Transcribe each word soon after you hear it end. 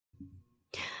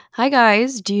Hi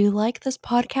guys, do you like this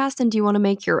podcast and do you want to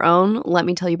make your own? Let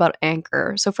me tell you about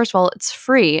Anchor. So first of all, it's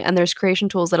free and there's creation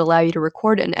tools that allow you to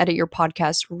record and edit your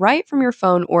podcast right from your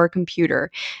phone or computer.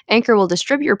 Anchor will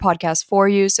distribute your podcast for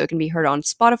you so it can be heard on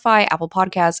Spotify, Apple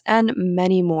Podcasts, and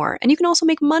many more. And you can also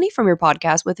make money from your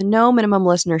podcast with no minimum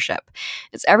listenership.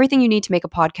 It's everything you need to make a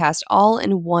podcast all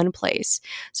in one place.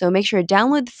 So make sure to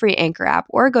download the free Anchor app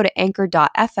or go to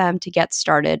anchor.fm to get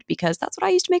started because that's what I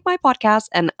use to make my podcast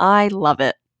and I love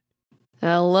it.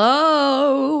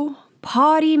 Hello,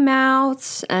 potty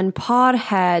mouths and pod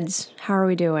heads. How are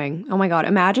we doing? Oh my God,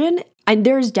 imagine,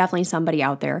 there's definitely somebody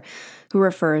out there who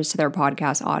refers to their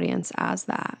podcast audience as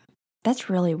that. That's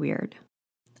really weird.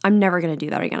 I'm never going to do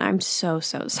that again. I'm so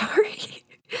sorry.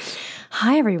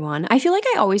 Hi, everyone. I feel like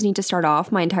I always need to start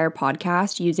off my entire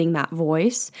podcast using that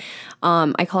voice.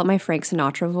 I call it my Frank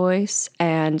Sinatra voice,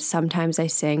 and sometimes I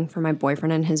sing for my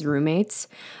boyfriend and his roommates,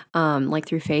 like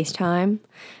through FaceTime,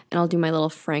 and I'll do my little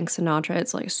Frank Sinatra.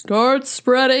 It's like, start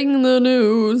spreading the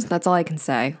news. That's all I can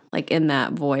say, like in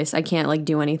that voice. I can't like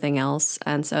do anything else,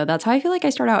 and so that's how I feel like I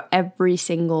start out every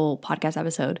single podcast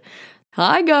episode.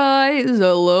 Hi, guys.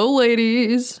 Hello,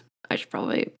 ladies. I should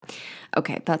probably...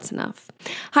 Okay, that's enough.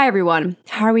 Hi, everyone.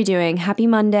 How are we doing? Happy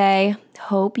Monday.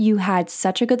 Hope you had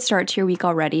such a good start to your week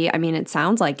already. I mean, it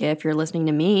sounds like it if you're listening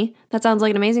to me. That sounds like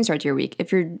an amazing start to your week.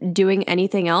 If you're doing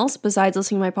anything else besides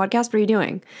listening to my podcast, what are you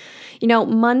doing? You know,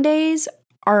 Mondays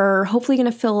are hopefully going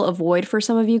to fill a void for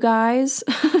some of you guys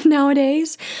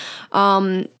nowadays.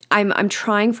 I'm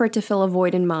trying for it to fill a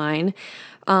void in mine.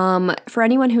 For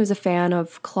anyone who is a fan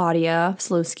of Claudia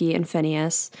Slowski and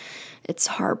Phineas, it's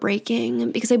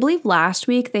heartbreaking because I believe last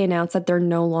week they announced that they're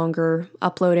no longer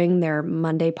uploading their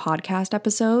Monday podcast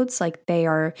episodes. Like they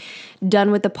are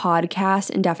done with the podcast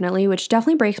indefinitely, which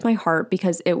definitely breaks my heart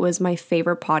because it was my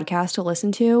favorite podcast to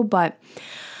listen to. But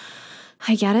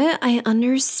I get it. I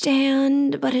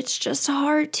understand, but it's just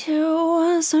hard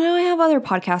to. So now I have other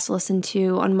podcasts to listen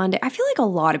to on Monday. I feel like a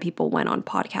lot of people went on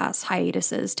podcast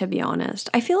hiatuses, to be honest.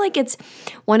 I feel like it's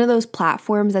one of those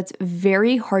platforms that's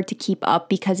very hard to keep up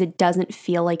because it doesn't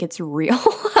feel like it's real.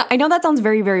 I know that sounds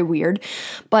very, very weird,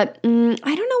 but I don't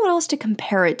know what else to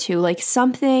compare it to. Like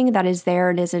something that is there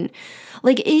and isn't,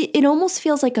 like it almost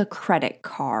feels like a credit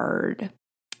card.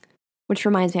 Which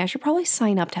reminds me, I should probably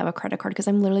sign up to have a credit card because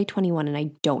I'm literally 21 and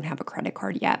I don't have a credit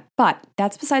card yet. But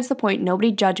that's besides the point.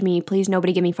 Nobody judge me. Please,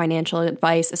 nobody give me financial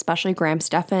advice, especially Graham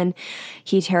Stephan.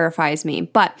 He terrifies me.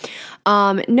 But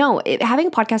no, having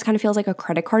a podcast kind of feels like a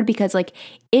credit card because like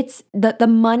it's the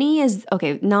money is,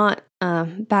 okay, not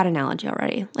bad analogy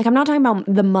already. Like I'm not talking about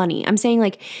the money. I'm saying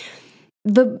like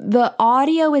the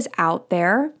audio is out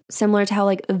there, similar to how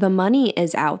like the money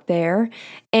is out there,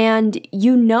 and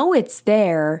you know it's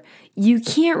there. You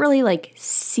can't really like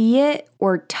see it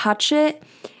or touch it,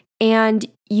 and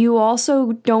you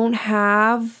also don't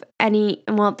have any,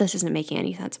 well, this isn't making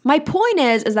any sense. My point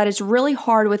is that it's really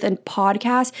hard with a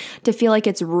podcast to feel like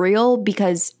it's real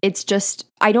because it's just,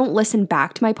 I don't listen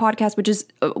back to my podcast, which is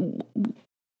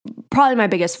probably my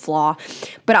biggest flaw,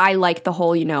 but I like the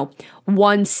whole,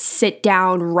 one sit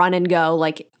down, run and go.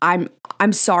 Like I'm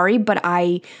sorry, but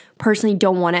I personally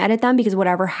don't want to edit them because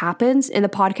whatever happens in the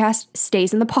podcast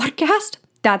stays in the podcast.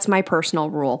 That's my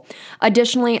personal rule.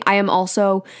 Additionally, I am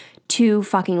also too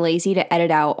fucking lazy to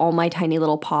edit out all my tiny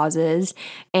little pauses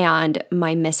and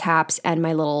my mishaps and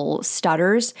my little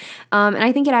stutters. And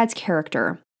I think it adds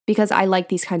character because I like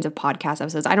these kinds of podcast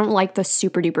episodes. I don't like the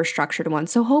super duper structured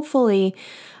ones. So hopefully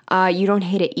you don't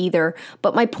hate it either.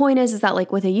 But my point is that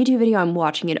like with a YouTube video, I'm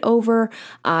watching it over.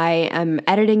 I am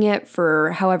editing it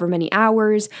for however many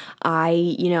hours.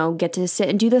 I, get to sit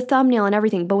and do the thumbnail and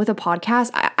everything. But with a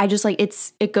podcast, I just like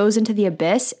it goes into the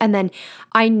abyss. And then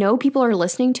I know people are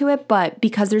listening to it, but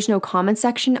because there's no comment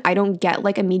section, I don't get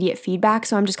like immediate feedback.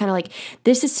 So I'm just kind of like,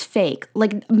 this is fake.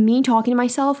 Like me talking to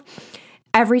myself,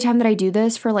 every time that I do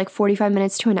this for like 45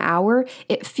 minutes to an hour,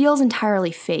 it feels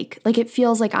entirely fake. Like it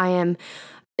feels like I am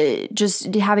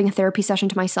just having a therapy session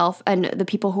to myself, and the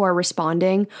people who are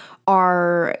responding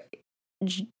are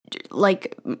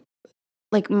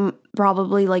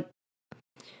probably like,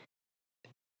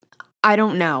 I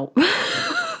don't know.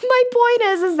 My point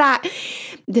is that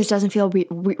this doesn't feel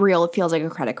real. It feels like a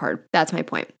credit card. That's my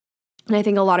point. And I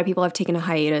think a lot of people have taken a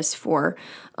hiatus for,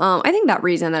 I think that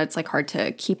reason that it's like hard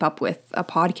to keep up with a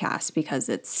podcast because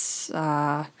it's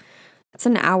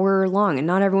an hour long and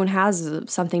not everyone has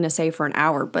something to say for an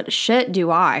hour, but shit do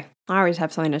I. I always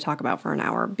have something to talk about for an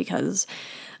hour because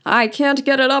I can't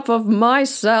get it up of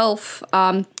myself.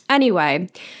 Anyway,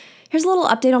 here's a little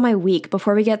update on my week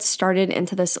before we get started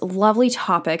into this lovely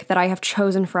topic that I have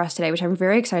chosen for us today, which I'm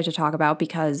very excited to talk about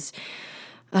because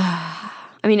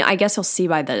I mean, I guess you'll see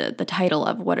by the title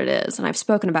of what it is, and I've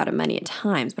spoken about it many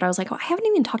times, but I was like, oh, I haven't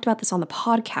even talked about this on the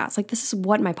podcast. Like, this is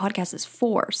what my podcast is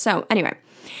for. So anyway,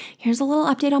 here's a little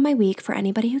update on my week for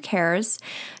anybody who cares.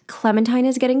 Clementine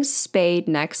is getting spayed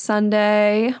next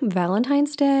Sunday,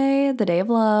 Valentine's Day, the day of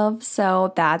love.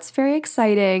 So that's very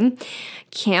exciting.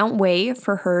 Can't wait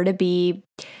for her to be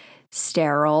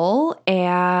sterile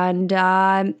and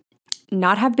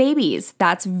not have babies.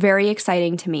 That's very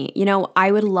exciting to me. You know,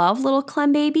 I would love little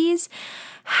Clem babies.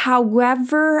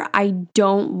 However, I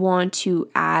don't want to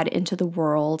add into the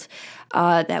world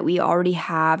that we already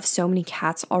have so many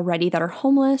cats already that are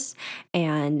homeless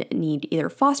and need either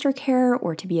foster care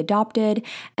or to be adopted.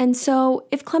 And so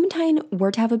if Clementine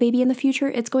were to have a baby in the future,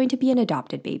 it's going to be an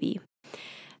adopted baby.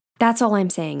 That's all I'm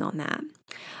saying on that.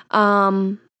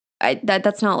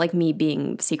 That's not like me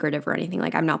being secretive or anything.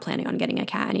 Like, I'm not planning on getting a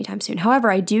cat anytime soon. However,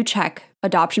 I do check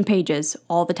adoption pages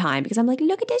all the time because I'm like,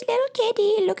 look at this little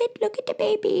kitty, look at the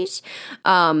babies.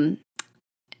 And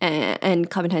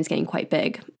Clementine's getting quite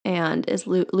big and is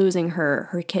losing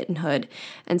her kittenhood.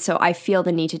 And so I feel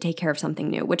the need to take care of something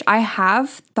new, which I have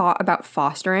thought about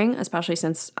fostering, especially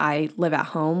since I live at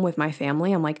home with my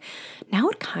family. I'm like, now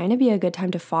would kind of be a good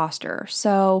time to foster.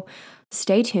 So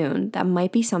stay tuned. That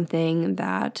might be something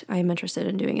that I'm interested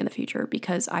in doing in the future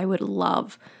because I would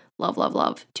love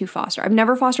to foster. I've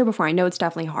never fostered before. I know it's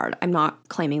definitely hard. I'm not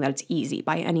claiming that it's easy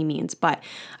by any means, but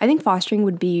I think fostering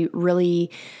would be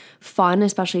really fun,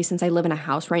 especially since I live in a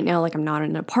house right now. Like, I'm not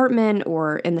in an apartment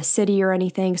or in the city or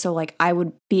anything. So like, I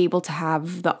would be able to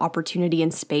have the opportunity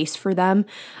and space for them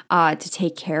to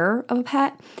take care of a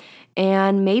pet.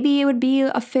 And maybe it would be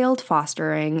a failed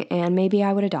fostering and maybe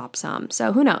I would adopt some.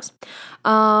 So who knows?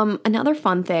 Another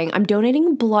fun thing, I'm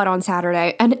donating blood on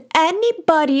Saturday, and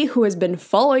anybody who has been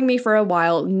following me for a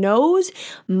while knows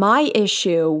my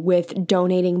issue with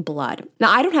donating blood. Now,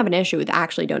 I don't have an issue with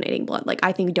actually donating blood. Like,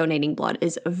 I think donating blood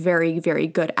is a very, very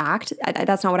good act.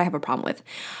 That's not what I have a problem with.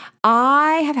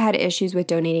 I have had issues with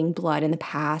donating blood in the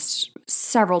past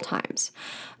several times.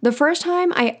 The first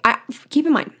time, I keep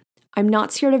in mind, I'm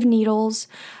not scared of needles.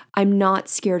 I'm not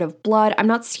scared of blood. I'm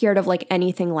not scared of like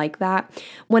anything like that.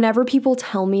 Whenever people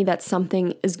tell me that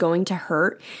something is going to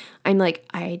hurt, I'm like,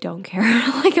 I don't care.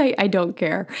 Like, I don't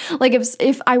care. Like,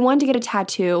 if I wanted to get a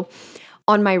tattoo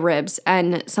on my ribs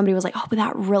and somebody was like, oh, but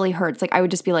that really hurts. Like, I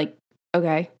would just be like,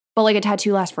 okay. But like, a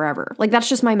tattoo lasts forever. Like, that's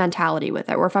just my mentality with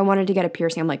it. Or if I wanted to get a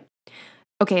piercing, I'm like,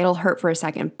 okay, it'll hurt for a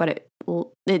second, but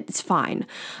it's fine.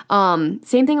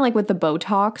 Same thing like with the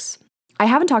Botox. I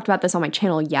haven't talked about this on my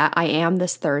channel yet. I am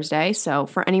this Thursday. So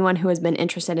for anyone who has been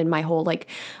interested in my whole like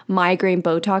migraine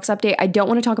Botox update, I don't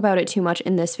want to talk about it too much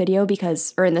in this video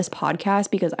or in this podcast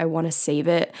because I want to save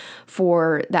it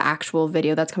for the actual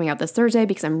video that's coming out this Thursday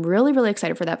because I'm really, really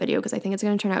excited for that video because I think it's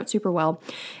going to turn out super well.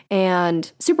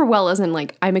 And super well isn't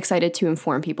like I'm excited to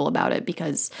inform people about it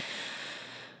because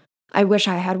I wish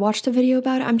I had watched a video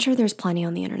about it. I'm sure there's plenty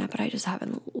on the internet, but I just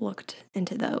haven't looked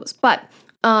into those. But,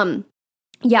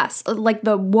 yes, like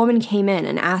the woman came in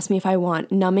and asked me if I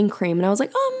want numbing cream, and I was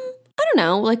like, I don't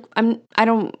know. Like, I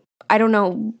don't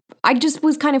know. I just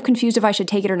was kind of confused if I should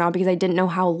take it or not because I didn't know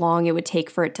how long it would take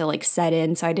for it to like set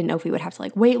in. So I didn't know if we would have to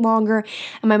like wait longer.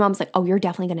 And my mom's like, oh, you're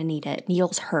definitely going to need it.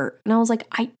 Needles hurt. And I was like,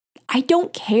 I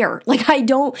don't care. Like,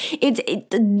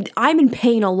 I'm in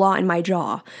pain a lot in my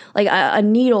jaw. Like a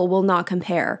needle will not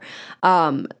compare.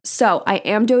 So I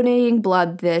am donating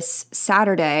blood this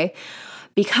Saturday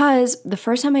because the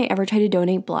first time I ever tried to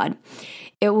donate blood,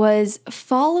 it was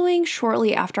following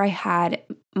shortly after I had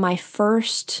my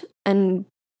first, and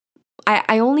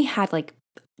I only had like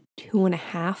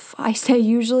 2.5, I say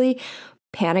usually,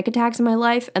 panic attacks in my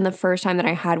life. And the first time that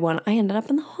I had one, I ended up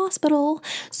in the hospital.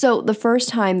 So the first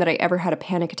time that I ever had a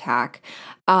panic attack,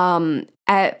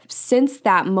 since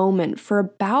that moment for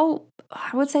about,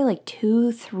 I would say like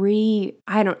 2-3,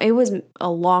 it was a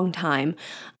long time.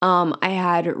 I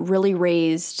had really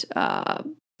raised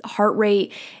heart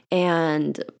rate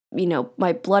and,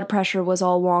 my blood pressure was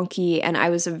all wonky and I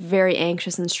was a very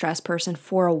anxious and stressed person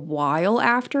for a while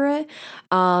after it.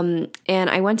 And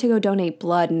I went to go donate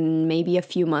blood maybe a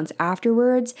few months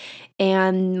afterwards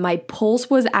and my pulse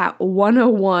was at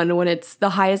 101 when it's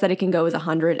the highest that it can go is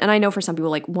 100. And I know for some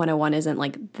people like 101 isn't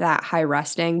like that high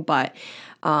resting, but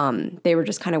they were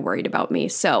just kind of worried about me.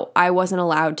 So I wasn't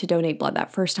allowed to donate blood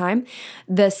that first time.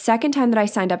 The second time that I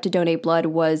signed up to donate blood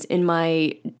was in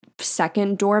my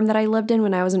second dorm that I lived in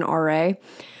when I was an RA.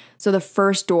 So the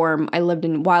first dorm I lived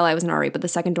in while I was an RA, but the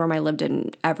second dorm I lived in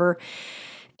ever.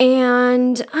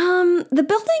 And the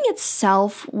building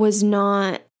itself was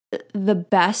not the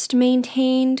best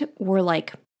maintained or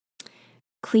like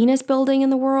cleanest building in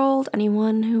the world.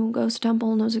 Anyone who goes to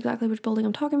Temple knows exactly which building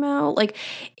I'm talking about. Like,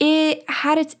 it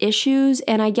had its issues,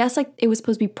 and I guess like it was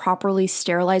supposed to be properly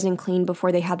sterilized and cleaned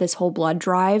before they had this whole blood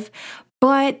drive.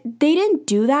 But they didn't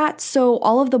do that, so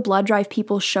all of the blood drive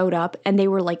people showed up and they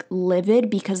were like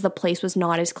livid because the place was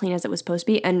not as clean as it was supposed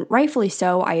to be. And rightfully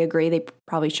so, I agree, they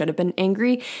probably should have been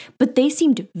angry, but they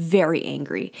seemed very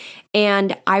angry.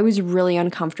 And I was really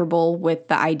uncomfortable with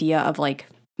the idea of like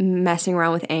messing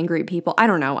around with angry people. I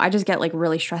don't know. I just get like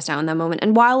really stressed out in that moment.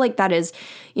 And while like that is,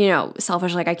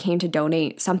 selfish, like I came to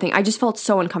donate something, I just felt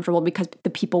so uncomfortable because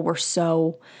the people were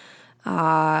so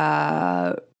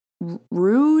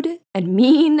rude and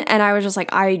mean. And I was just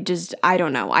like, I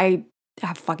don't know. I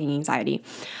have fucking anxiety.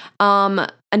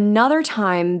 Another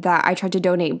time that I tried to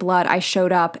donate blood, I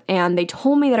showed up and they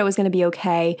told me that it was going to be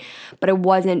okay, but it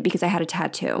wasn't because I had a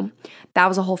tattoo. That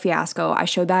was a whole fiasco. I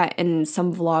showed that in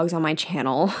some vlogs on my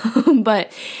channel.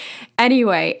 But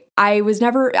anyway,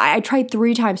 I tried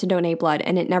 3 times to donate blood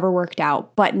and it never worked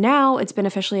out. But now it's been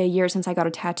officially a year since I got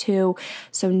a tattoo.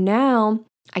 So now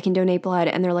I can donate blood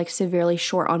and they're like severely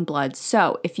short on blood.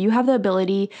 So if you have the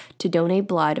ability to donate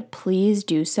blood, please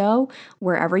do so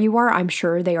wherever you are. I'm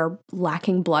sure they are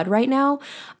lacking blood right now.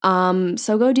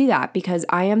 So go do that because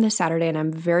I am this Saturday and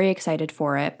I'm very excited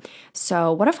for it.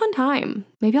 So what a fun time.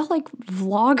 Maybe I'll like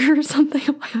vlog or something.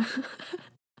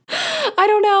 I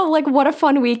don't know, like what a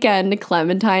fun weekend.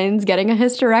 Clementine's getting a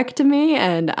hysterectomy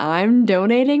and I'm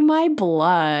donating my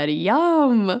blood.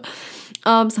 Yum.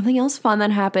 Something else fun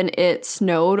that happened, it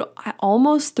snowed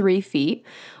almost 3 feet,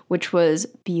 which was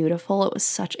beautiful. It was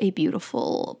such a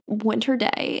beautiful winter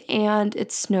day and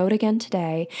it snowed again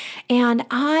today. And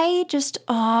I just,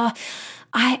 I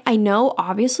know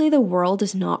obviously the world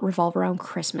does not revolve around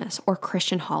Christmas or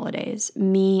Christian holidays.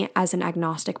 Me as an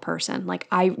agnostic person, like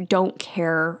I don't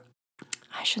care.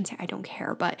 I shouldn't say I don't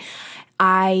care, but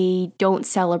I don't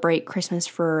celebrate Christmas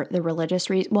for the religious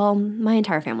reason. Well, my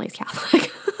entire family is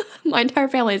Catholic. My entire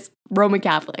family is Roman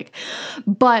Catholic,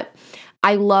 but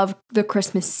I love the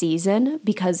Christmas season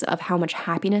because of how much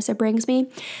happiness it brings me.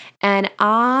 And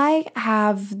I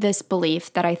have this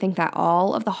belief that I think that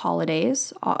all of the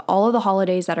holidays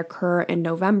that occur in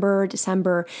November,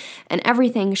 December, and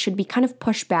everything should be kind of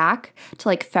pushed back to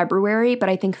like February, but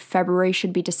I think February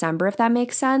should be December, if that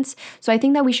makes sense. So I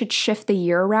think that we should shift the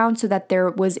year around so that there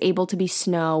was able to be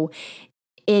snow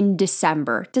in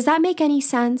December. Does that make any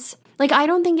sense? Like, I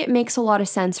don't think it makes a lot of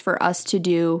sense for us to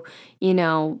do,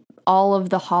 all of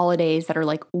the holidays that are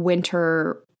like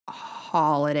winter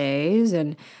holidays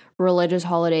and religious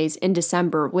holidays in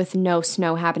December with no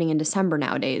snow happening in December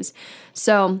nowadays.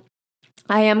 So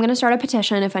I am going to start a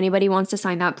petition. If anybody wants to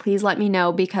sign that, please let me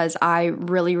know because I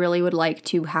really, really would like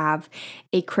to have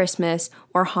a Christmas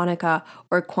or Hanukkah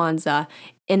or Kwanzaa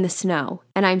in the snow.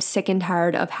 And I'm sick and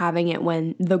tired of having it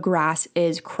when the grass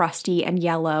is crusty and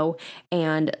yellow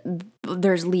and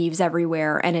there's leaves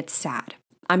everywhere and it's sad.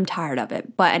 I'm tired of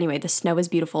it. But anyway, the snow is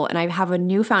beautiful and I have a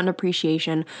newfound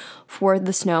appreciation for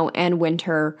the snow and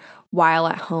winter while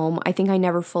at home. I think I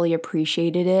never fully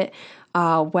appreciated it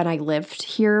when I lived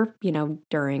here,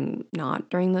 during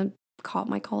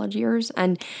my college years.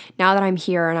 And now that I'm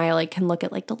here and I like can look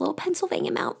at like the little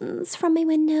Pennsylvania mountains from my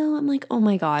window, I'm like, oh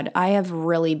my God, I have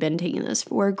really been taking this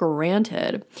for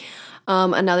granted.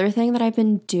 Another thing that I've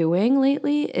been doing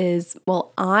lately is,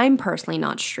 well, I'm personally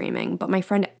not streaming, but my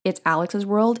friend, it's Alex's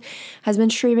World, has been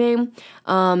streaming.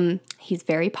 He's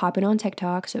very popular on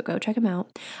TikTok, so go check him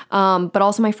out. But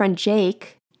also my friend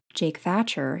Jake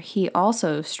Thatcher, he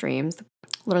also streams.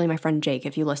 Literally my friend Jake,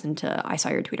 if you listen to I Saw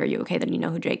Your Tweet, Are You Okay? Then you know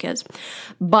who Jake is.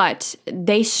 But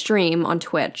they stream on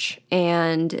Twitch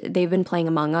and they've been playing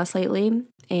Among Us lately.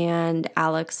 And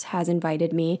Alex has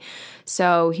invited me.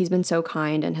 So he's been so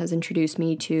kind and has introduced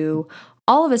me to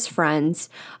all of his friends,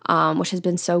 which has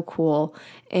been so cool.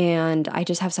 And I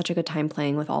just have such a good time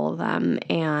playing with all of them.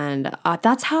 And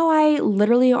that's how I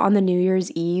literally on the New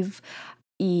Year's Eve,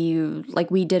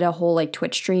 we did a whole like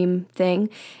Twitch stream thing.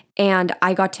 And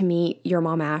I got to meet your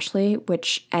mom, Ashley,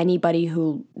 which anybody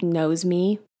who knows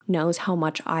me knows how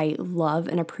much I love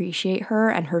and appreciate her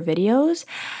and her videos.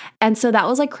 And so that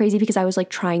was like crazy because I was like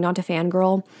trying not to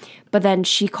fangirl, but then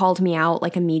she called me out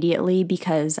like immediately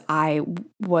because I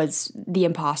was the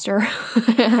imposter.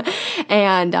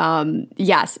 And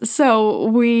yes, so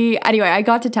anyway, I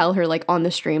got to tell her like on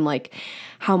the stream like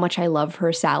how much I love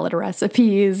her salad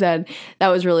recipes, and that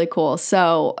was really cool.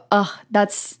 So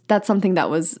that's something that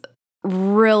was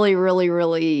really, really,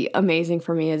 really amazing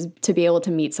for me is to be able to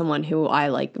meet someone who I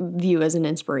like view as an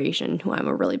inspiration, who I'm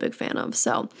a really big fan of.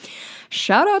 So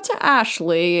shout out to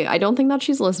Ashley. I don't think that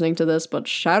she's listening to this, but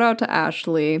shout out to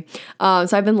Ashley. So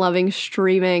I've been loving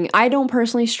streaming. I don't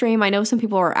personally stream. I know some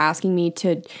people are asking me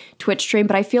to Twitch stream,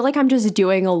 but I feel like I'm just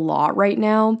doing a lot right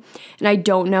now. And I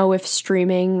don't know if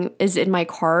streaming is in my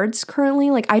cards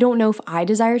currently. Like, I don't know if I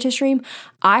desire to stream.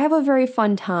 I have a very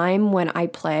fun time when I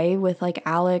play with like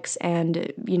Alex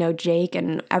and, Jake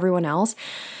and everyone else.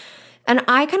 And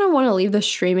I kind of want to leave the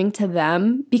streaming to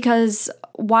them because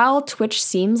while Twitch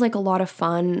seems like a lot of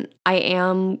fun, I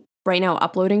am right now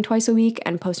uploading twice a week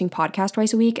and posting podcasts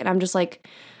twice a week. And I'm just like,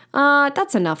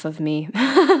 that's enough of me.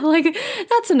 Like,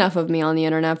 that's enough of me on the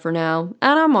internet for now.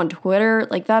 And I'm on Twitter.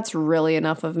 Like, that's really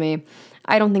enough of me.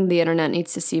 I don't think the internet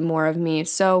needs to see more of me.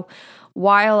 So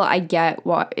while I get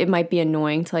what it might be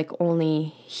annoying to like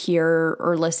only hear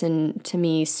or listen to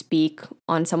me speak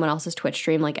on someone else's Twitch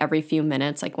stream like every few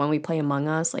minutes, like when we play Among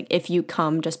Us, like if you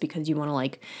come just because you want to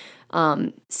like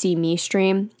see me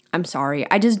stream, I'm sorry.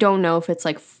 I just don't know if it's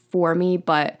like for me,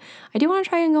 but I do want to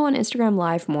try and go on Instagram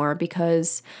Live more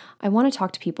because I want to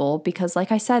talk to people because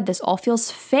like I said, this all feels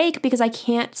fake because I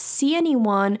can't see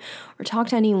anyone or talk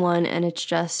to anyone and it's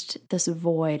just this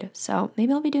void. So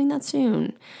maybe I'll be doing that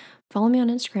soon. Follow me on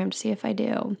Instagram to see if I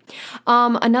do.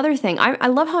 Another thing, I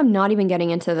love how I'm not even getting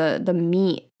into the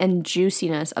meat and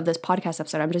juiciness of this podcast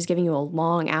episode. I'm just giving you a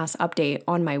long ass update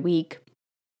on my week.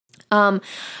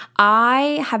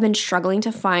 I have been struggling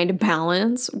to find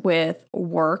balance with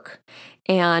work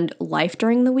and life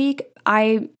during the week.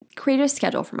 I created a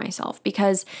schedule for myself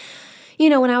because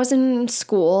when I was in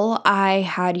school, I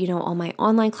had, all my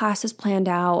online classes planned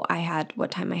out. I had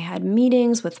what time I had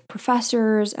meetings with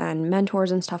professors and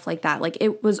mentors and stuff like that. Like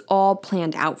it was all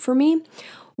planned out for me,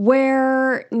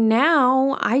 where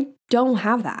now I don't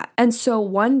have that. And so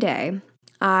one day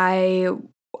I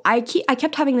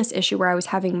kept having this issue where I was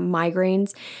having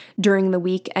migraines during the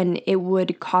week and it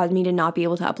would cause me to not be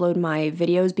able to upload my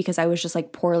videos because I was just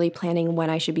like poorly planning when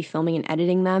I should be filming and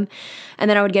editing them. And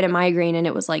then I would get a migraine and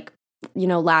it was like,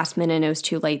 last minute and it was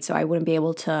too late, so I wouldn't be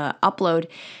able to upload.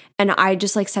 And I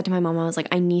just like said to my mom, I was like,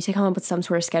 I need to come up with some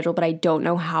sort of schedule, but I don't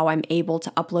know how I'm able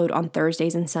to upload on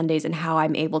Thursdays and Sundays and how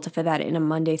I'm able to fit that in a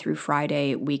Monday through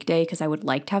Friday weekday because I would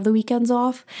like to have the weekends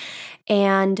off.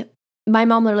 And my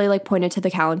mom literally like pointed to the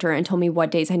calendar and told me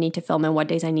what days I need to film and what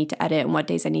days I need to edit and what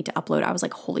days I need to upload. I was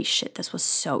like, holy shit, this was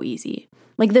so easy.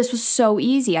 Like this was so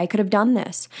easy. I could have done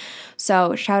this.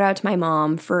 So shout out to my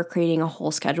mom for creating a whole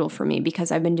schedule for me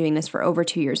because I've been doing this for over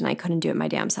 2 years and I couldn't do it my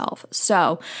damn self.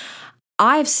 So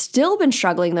I've still been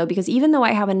struggling though, because even though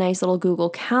I have a nice little Google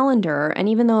Calendar and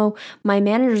even though my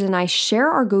managers and I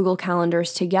share our Google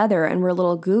Calendars together and we're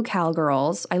little Goo Cal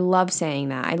girls, I love saying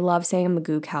that. I love saying I'm a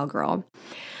Goo Cal girl.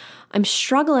 I'm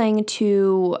struggling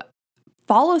to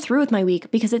follow through with my week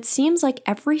because it seems like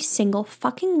every single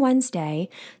fucking Wednesday,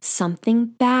 something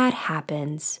bad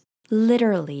happens.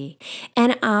 Literally.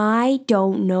 And I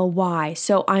don't know why.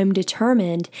 So I'm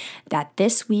determined that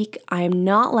this week I am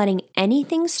not letting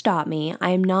anything stop me.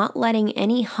 I am not letting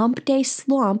any hump day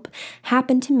slump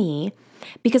happen to me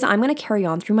because I'm going to carry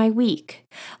on through my week.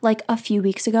 Like a few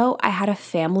weeks ago, I had a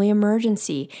family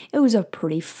emergency. It was a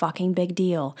pretty fucking big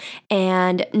deal.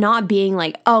 And not being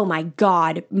like, oh my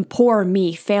God, poor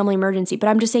me, family emergency. But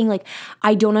I'm just saying like,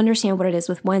 I don't understand what it is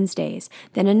with Wednesdays.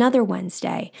 Then another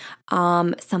Wednesday,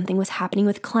 something was happening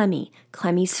with Clemmy.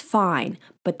 Clemmy's fine.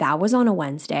 But that was on a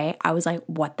Wednesday. I was like,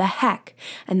 what the heck?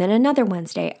 And then another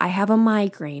Wednesday, I have a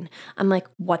migraine. I'm like,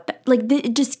 what the? Like,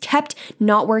 it just kept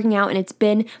not working out. And it's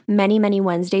been many, many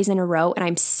Wednesdays in a row. And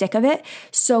I'm sick of it.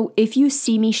 So if you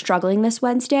see me struggling this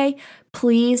Wednesday,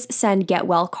 please send get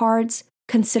well cards.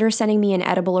 Consider sending me an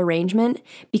edible arrangement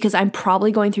because I'm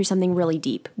probably going through something really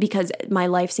deep because my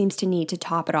life seems to need to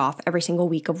top it off every single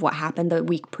week of what happened the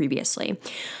week previously.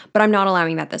 But I'm not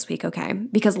allowing that this week, okay?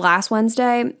 Because last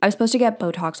Wednesday, I was supposed to get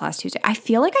Botox last Tuesday. I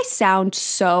feel like I sound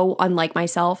so unlike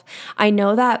myself. I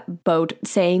know that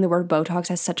saying the word Botox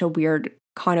has such a weird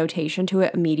connotation to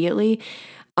it immediately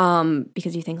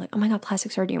because you think like, oh my God,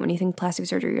 plastic surgery. And when you think plastic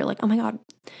surgery, you're like, oh my God,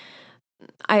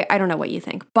 I don't know what you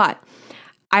think, but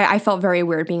I felt very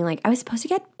weird being like, I was supposed to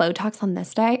get Botox on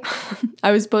this day.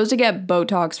 I was supposed to get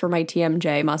Botox for my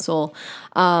TMJ muscle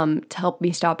to help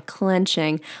me stop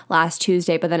clenching last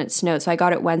Tuesday, but then it snowed. So I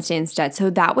got it Wednesday instead. So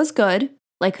that was good.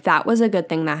 Like that was a good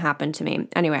thing that happened to me.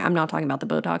 Anyway, I'm not talking about the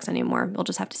Botox anymore. We'll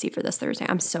just have to see for this Thursday.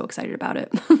 I'm so excited about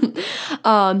it.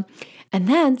 And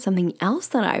then something else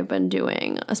that I've been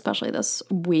doing, especially this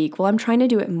week, well, I'm trying to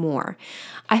do it more.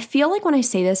 I feel like when I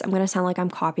say this, I'm going to sound like I'm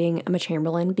copying Emma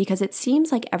Chamberlain because it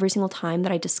seems like every single time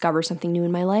that I discover something new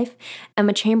in my life,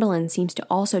 Emma Chamberlain seems to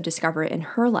also discover it in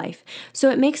her life. So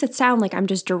it makes it sound like I'm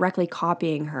just directly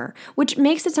copying her, which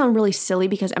makes it sound really silly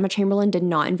because Emma Chamberlain did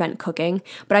not invent cooking,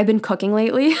 but I've been cooking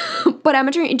lately. But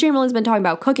Emma Chamberlain's been talking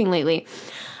about cooking lately.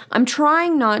 I'm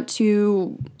trying not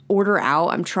to order out.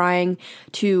 I'm trying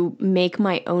to make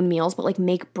my own meals, but like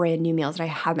make brand new meals that I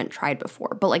haven't tried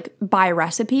before, but like buy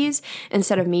recipes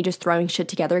instead of me just throwing shit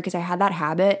together because I had that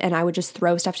habit and I would just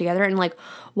throw stuff together. And like,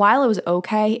 while it was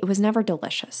okay, it was never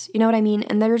delicious. You know what I mean?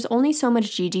 And there's only so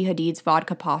much Gigi Hadid's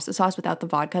vodka pasta sauce without the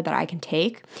vodka that I can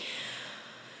take.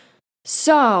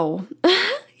 So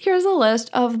here's a list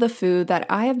of the food that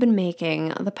I have been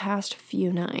making the past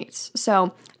few nights.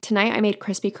 So tonight I made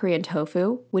crispy Korean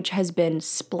tofu, which has been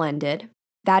splendid.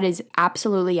 That is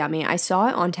absolutely yummy. I saw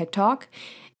it on TikTok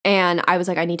and I was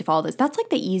like, I need to follow this. That's like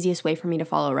the easiest way for me to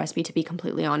follow a recipe, to be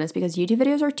completely honest, because YouTube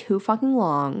videos are too fucking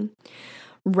long.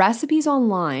 Recipes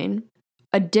online,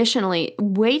 additionally,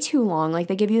 way too long. Like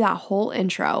they give you that whole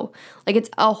intro. Like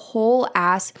it's a whole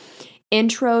ass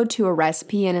intro to a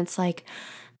recipe and it's like,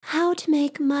 how to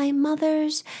make my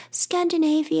mother's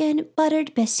Scandinavian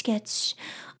buttered biscuits.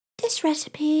 This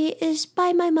recipe is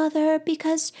by my mother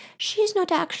because she's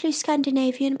not actually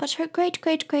Scandinavian, but her great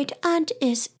aunt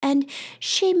is, and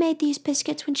she made these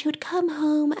biscuits when she would come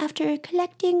home after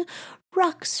collecting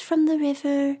rocks from the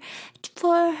river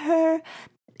for her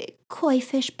koi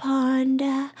fish pond.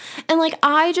 And like,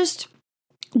 I just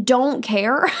don't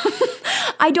care.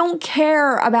 I don't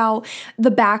care about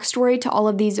the backstory to all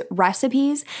of these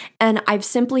recipes, and I've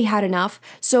simply had enough.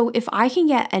 So if I can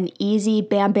get an easy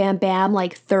bam, bam, bam,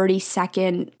 like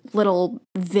 30-second little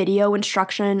video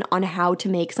instruction on how to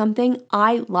make something,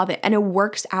 I love it. And it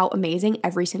works out amazing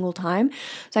every single time.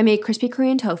 So I made crispy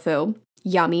Korean tofu.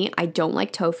 Yummy. I don't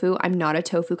like tofu. I'm not a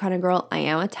tofu kind of girl. I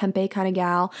am a tempeh kind of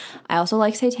gal. I also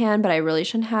like seitan, but I really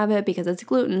shouldn't have it because it's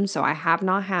gluten, so I have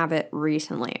not had it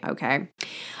recently, okay?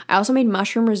 I also made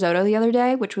mushroom risotto the other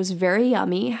day, which was very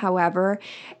yummy. However,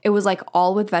 it was like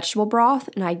all with vegetable broth,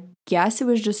 and I guess it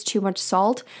was just too much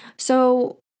salt.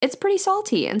 So it's pretty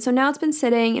salty, and so now it's been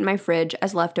sitting in my fridge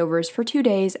as leftovers for 2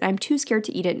 days, and I'm too scared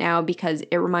to eat it now because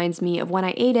it reminds me of when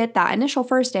I ate it that initial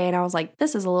first day, and I was like,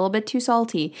 this is a little bit too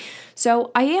salty.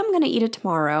 So I am going to eat it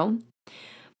tomorrow,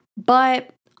 but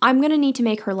I'm going to need to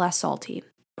make her less salty.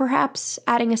 Perhaps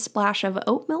adding a splash of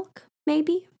oat milk,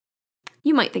 maybe?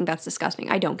 You might think that's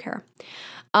disgusting. I don't care.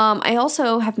 I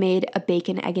also have made a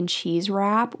bacon, egg, and cheese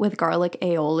wrap with garlic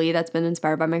aioli that's been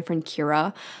inspired by my friend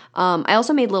Kira. I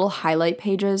also made little highlight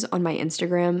pages on my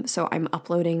Instagram, so I'm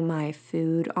uploading my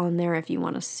food on there if you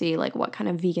want to see like what kind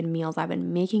of vegan meals I've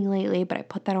been making lately, but I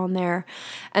put that on there.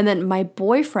 And then my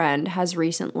boyfriend has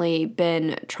recently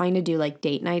been trying to do like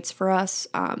date nights for us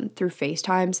through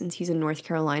FaceTime since he's in North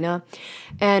Carolina.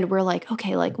 And we're like,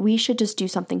 okay, like we should just do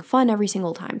something fun every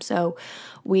single time. So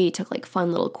we took like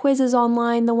fun little quizzes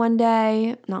online the one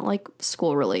day, not like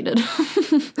school related.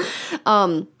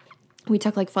 We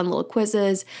took like fun little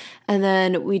quizzes, and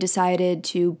then we decided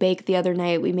to bake the other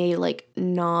night. We made like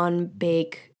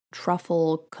non-bake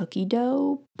truffle cookie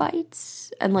dough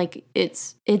bites, and like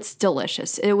it's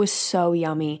delicious. It was so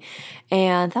yummy,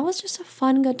 and that was just a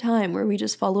fun, good time where we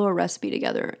just follow a recipe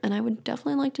together, and I would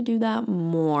definitely like to do that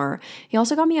more. He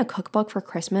also got me a cookbook for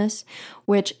Christmas,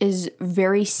 which is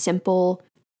very simple,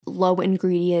 low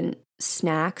ingredient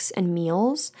snacks and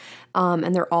meals,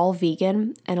 and they're all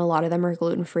vegan, and a lot of them are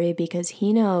gluten-free because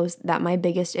he knows that my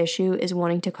biggest issue is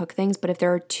wanting to cook things, but if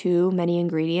there are too many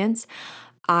ingredients,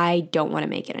 I don't want to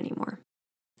make it anymore.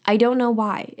 I don't know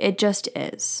why. It just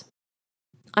is.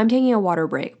 I'm taking a water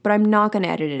break, but I'm not going to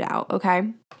edit it out, okay?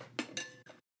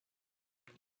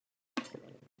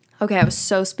 Okay, I was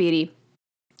so speedy.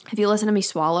 If you listen to me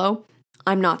swallow,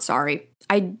 I'm not sorry.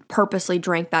 I purposely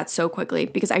drank that so quickly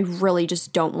because I really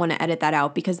just don't want to edit that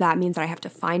out, because that means that I have to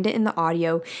find it in the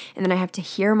audio, and then I have to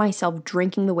hear myself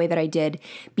drinking the way that I did,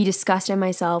 be disgusted in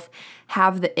myself,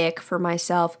 have the ick for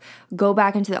myself, go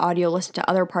back into the audio, listen to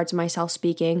other parts of myself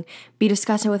speaking, be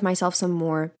disgusted with myself some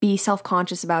more, be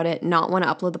self-conscious about it, not want to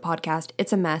upload the podcast.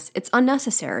 It's a mess. It's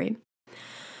unnecessary.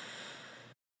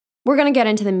 We're going to get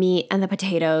into the meat and the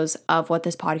potatoes of what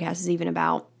this podcast is even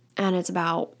about, and it's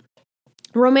about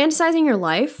romanticizing your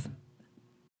life,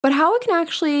 but how it can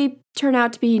actually turn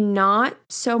out to be not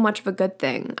so much of a good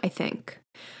thing, I think.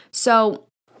 So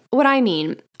what I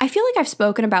mean, I feel like I've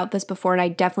spoken about this before, and I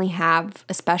definitely have,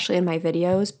 especially in my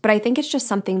videos, but I think it's just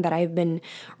something that I've been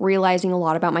realizing a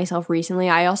lot about myself recently.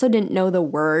 I also didn't know the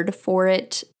word for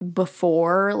it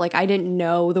before. Like, I didn't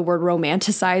know the word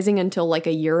romanticizing until like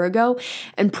a year ago.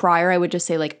 And prior, I would just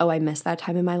say like, oh, I missed that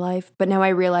time in my life. But now I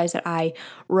realize that I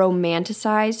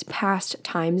romanticized past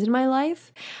times in my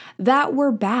life that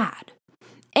were bad.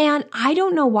 And I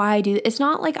don't know why I do. It's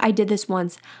not like I did this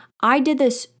once. I did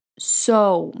this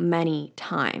so many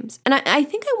times. And I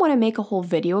think I want to make a whole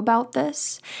video about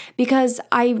this because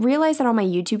I realized that on my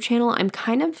YouTube channel, I'm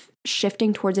kind of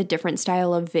shifting towards a different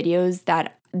style of videos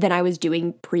than I was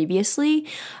doing previously.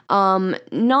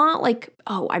 Not like,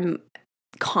 oh, I'm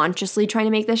consciously trying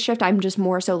to make this shift. I'm just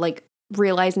more so like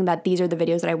realizing that these are the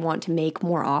videos that I want to make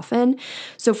more often.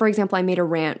 So for example, I made a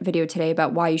rant video today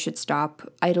about why you should stop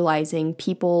idolizing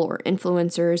people or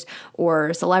influencers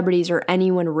or celebrities or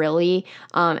anyone really.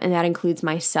 And that includes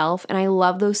myself. And I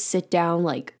love those sit down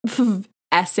like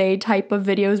essay type of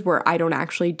videos where I don't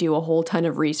actually do a whole ton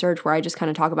of research, where I just kind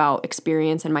of talk about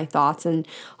experience and my thoughts, and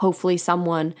hopefully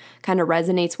someone kind of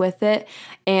resonates with it.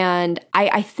 And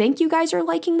I think you guys are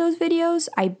liking those videos.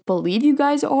 I believe you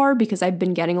guys are, because I've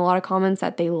been getting a lot of comments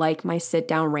that they like my sit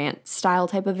down rant style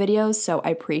type of videos. So I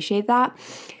appreciate that.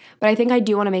 But I think I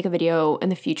do want to make a video in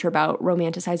the future about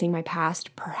romanticizing my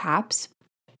past, perhaps.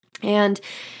 And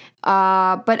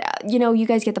but you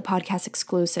guys get the podcast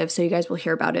exclusive, so you guys will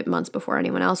hear about it months before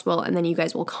anyone else will, and then you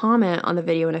guys will comment on the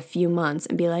video in a few months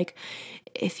and be like,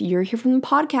 if you're here from the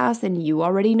podcast, then you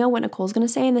already know what Nicole's going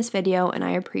to say in this video, and I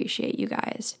appreciate you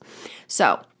guys.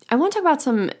 So I want to talk about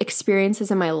some experiences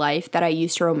in my life that I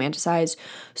used to romanticize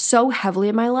so heavily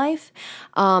in my life.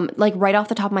 Like right off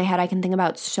the top of my head, I can think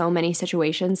about so many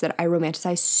situations that I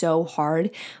romanticized so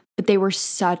hard, but they were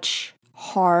such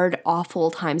hard,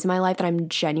 awful times in my life that I'm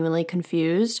genuinely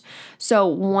confused. So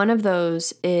one of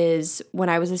those is when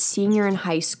I was a senior in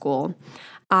high school.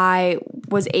 I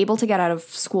was able to get out of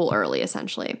school early,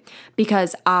 essentially,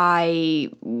 because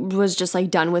I was just like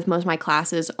done with most of my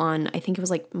classes on, I think it was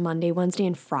like Monday, Wednesday,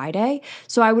 and Friday.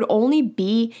 So I would only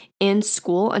be in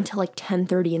school until like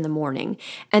 10:30 in the morning.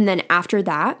 And then after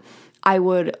that, I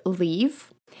would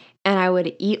leave and I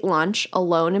would eat lunch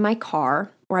alone in my car,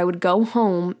 or I would go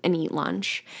home and eat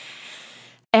lunch.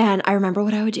 And I remember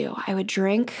what I would do. I would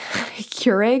drink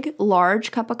Keurig,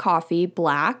 large cup of coffee,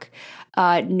 black,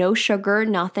 no sugar,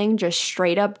 nothing, just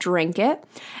straight up drink it.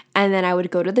 And then I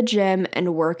would go to the gym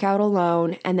and work out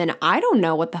alone. And then I don't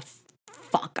know what the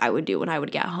fuck I would do when I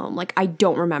would get home. Like, I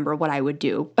don't remember what I would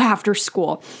do after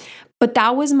school. But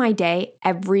that was my day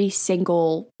every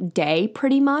single day,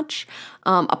 pretty much,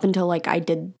 up until like I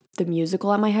did the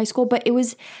musical at my high school. But it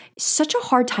was such a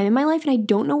hard time in my life, and I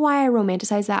don't know why I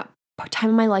romanticized that time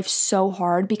in my life so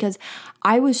hard, because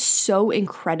I was so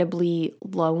incredibly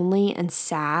lonely and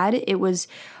sad. It was,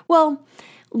 well,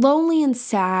 lonely and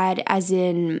sad as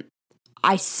in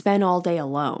I spent all day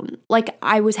alone. Like,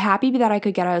 I was happy that I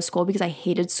could get out of school because I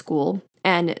hated school.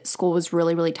 And school was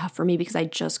really, really tough for me because I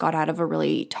just got out of a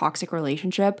really toxic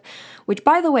relationship, which,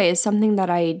 by the way, is something that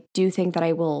I do think that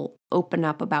I will open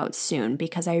up about soon,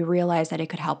 because I realize that it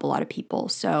could help a lot of people.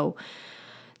 So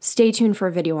stay tuned for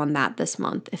a video on that this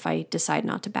month if I decide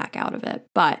not to back out of it.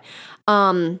 But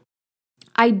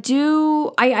I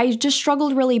just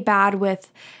struggled really bad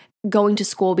with going to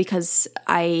school because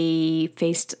I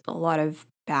faced a lot of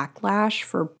backlash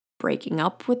for breaking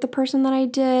up with the person that I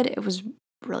did. It was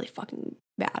really fucking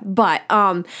bad. But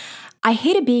I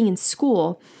hated being in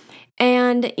school.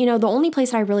 And, the only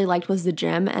place that I really liked was the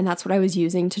gym. And that's what I was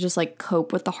using to just like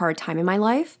cope with the hard time in my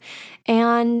life.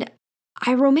 And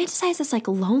I romanticized this like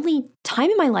lonely time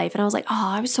in my life. And I was like, oh,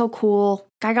 I was so cool.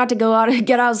 I got to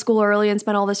get out of school early and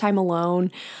spend all this time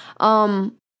alone.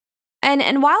 And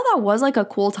while that was like a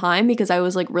cool time because I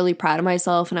was like really proud of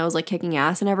myself and I was like kicking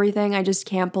ass and everything, I just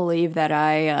can't believe that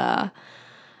I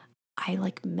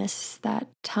like missed that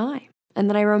time. And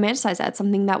then I romanticized that,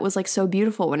 something that was like so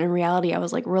beautiful, when in reality I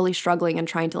was like really struggling and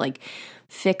trying to like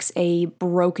fix a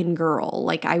broken girl.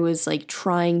 Like, I was like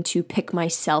trying to pick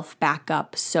myself back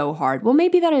up so hard. Well,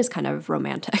 maybe that is kind of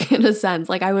romantic in a sense.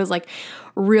 Like, I was like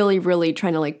really, really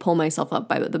trying to like pull myself up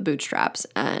by the bootstraps.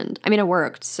 And I mean, it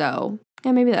worked. So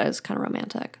yeah, maybe that is kind of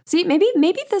romantic. See, maybe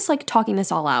this like talking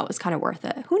this all out is kind of worth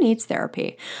it. Who needs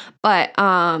therapy? But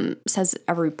says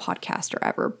every podcaster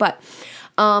ever. But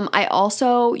I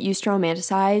also used to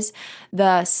romanticize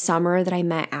the summer that I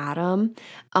met Adam,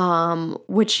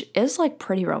 which is like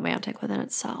pretty romantic within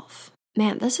itself.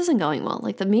 man, this isn't going well.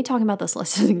 Like me talking about this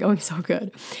list isn't going so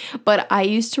good. But I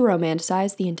used to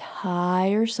romanticize the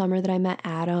entire summer that I met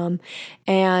Adam,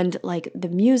 and like the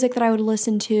music that I would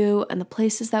listen to and the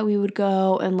places that we would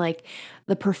go, and like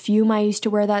the perfume I used to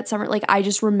wear that summer. Like I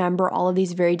just remember all of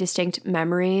these very distinct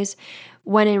memories,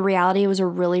 when in reality it was a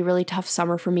really, really tough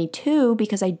summer for me too,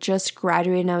 because I just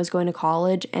graduated and I was going to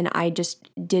college, and I just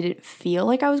didn't feel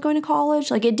like I was going to college.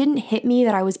 Like it didn't hit me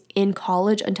that I was in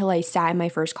college until I sat in my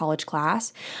first college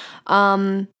class.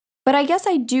 But I guess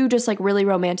I do just like really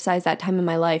romanticize that time in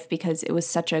my life because it was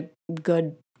such a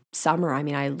good summer. I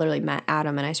mean, I literally met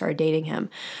Adam and I started dating him.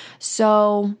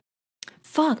 So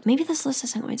fuck, maybe this list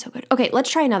isn't going so good. Okay,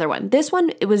 let's try another one. This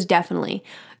one, it was definitely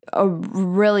a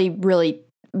really, really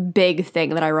big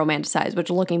thing that I romanticized, which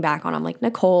looking back on, I'm like,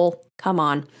 Nicole, come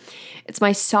on. It's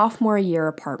my sophomore year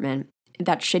apartment,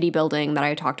 that shitty building that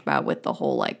I talked about with the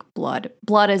whole like blood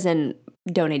as in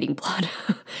donating blood.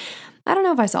 I don't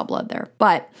know if I saw blood there,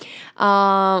 but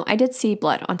I did see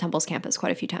blood on Temple's campus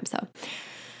quite a few times though.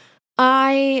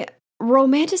 I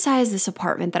romanticized this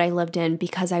apartment that I lived in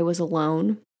because I was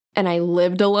alone, and I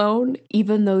lived alone,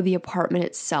 even though the apartment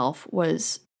itself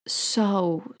was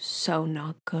so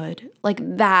not good. Like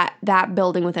that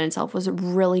building within itself was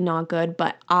really not good,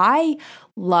 but I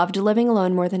loved living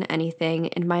alone more than anything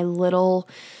in my little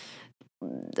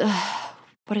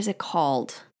what is it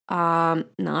called?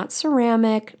 Not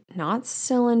ceramic, not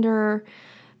cylinder.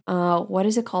 What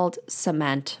is it called?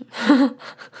 Cement.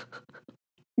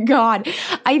 God,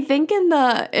 I think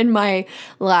in my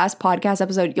last podcast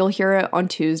episode, you'll hear it on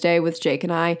Tuesday with Jake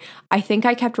and I think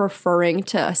I kept referring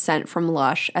to a scent from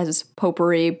Lush as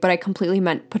potpourri, but I completely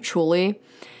meant patchouli.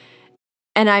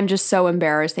 And I'm just so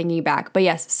embarrassed thinking back. But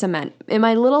yes, cement. In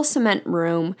my little cement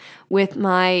room with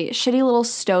my shitty little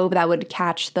stove that would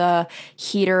catch the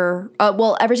heater.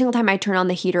 Well, every single time I turn on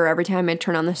the heater, every time I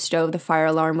turn on the stove, the fire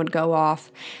alarm would go off.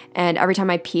 And every time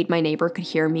I peed, my neighbor could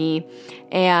hear me.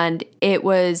 And it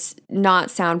was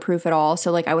not soundproof at all.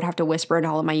 So like I would have to whisper in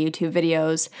all of my YouTube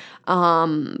videos.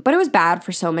 But it was bad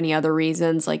for so many other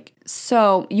reasons. Like,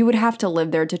 so you would have to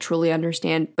live there to truly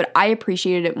understand. But I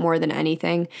appreciated it more than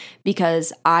anything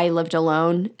because I lived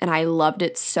alone and I loved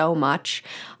it so much.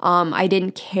 I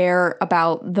didn't care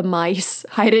about the mice.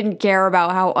 I didn't care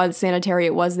about how unsanitary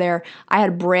it was there. I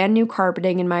had brand new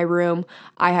carpeting in my room.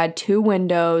 I had 2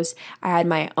 windows. I had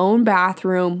my own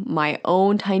bathroom, my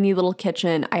own tiny little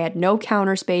kitchen. I had no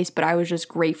counter space, but I was just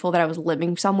grateful that I was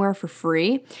living somewhere for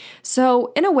free.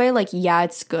 So in a way, like, yeah,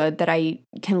 it's good that I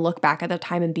can look back at the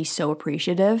time and be so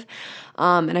appreciative.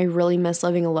 And I really miss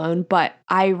living alone, but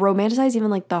I romanticize even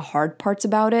like the hard parts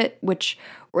about it, which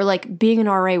were like being an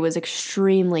RA was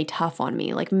extremely tough on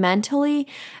me. Like mentally,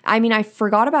 I mean, I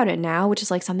forgot about it now, which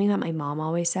is like something that my mom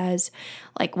always says.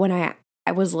 Like when I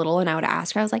was little and I would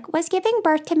ask her, I was like, was giving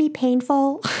birth to me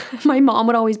painful? My mom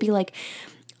would always be like,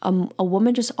 a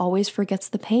woman just always forgets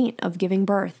the pain of giving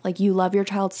birth. Like you love your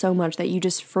child so much that you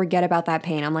just forget about that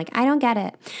pain. I'm like, I don't get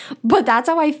it. But that's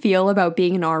how I feel about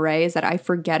being an RA, is that I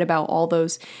forget about all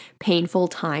those painful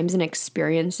times and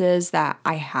experiences that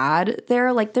I had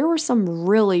there. Like there were some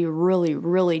really, really,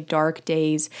 really dark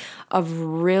days of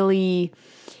really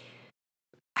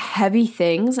heavy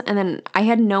things. And then I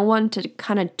had no one to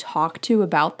kind of talk to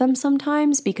about them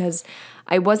sometimes, because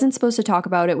I wasn't supposed to talk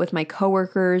about it with my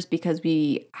coworkers, because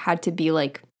we had to be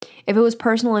like, if it was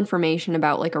personal information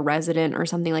about like a resident or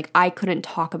something, like I couldn't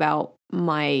talk about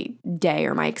my day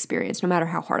or my experience, no matter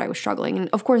how hard I was struggling. And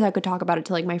of course I could talk about it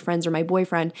to like my friends or my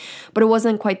boyfriend, but it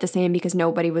wasn't quite the same because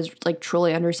nobody was like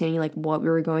truly understanding like what we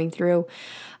were going through.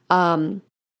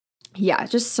 Yeah,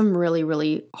 just some really,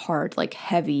 really hard, like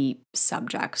heavy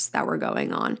subjects that were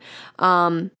going on.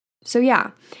 So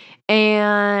yeah.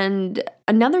 And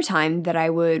another time that I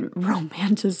would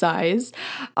romanticize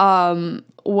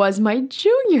was my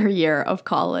junior year of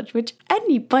college, which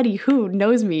anybody who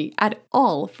knows me at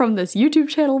all from this YouTube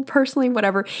channel, personally,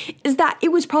 whatever, is that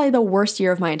it was probably the worst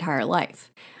year of my entire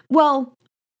life. Well,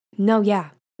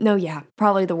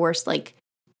 probably the worst, like,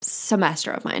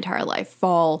 semester of my entire life,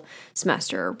 fall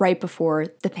semester, right before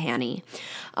the panty.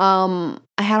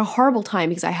 I had a horrible time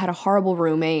because I had a horrible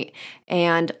roommate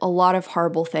and a lot of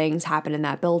horrible things happened in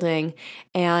that building.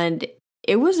 And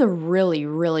it was a really,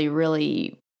 really,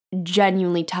 really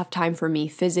genuinely tough time for me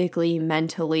physically,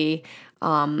 mentally.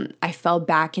 I fell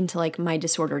back into like my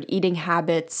disordered eating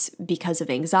habits because of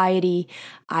anxiety.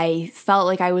 I felt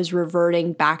like I was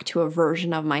reverting back to a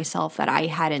version of myself that I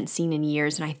hadn't seen in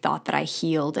years, and I thought that I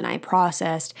healed and I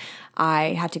processed.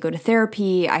 I had to go to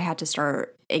therapy. I had to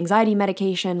start anxiety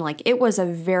medication. Like, it was a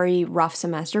very rough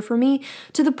semester for me,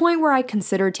 to the point where I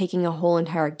considered taking a whole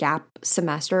entire gap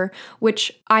semester,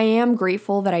 which I am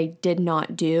grateful that I did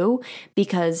not do,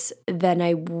 because then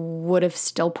I would have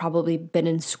still probably been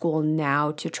in school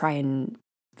now to try and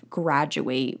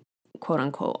graduate, quote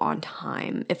unquote, on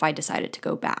time if I decided to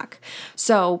go back.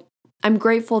 So I'm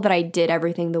grateful that I did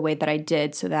everything the way that I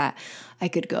did so that I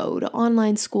could go to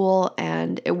online school,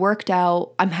 and it worked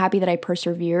out. I'm happy that I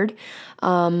persevered,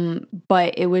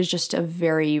 but it was just a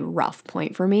very rough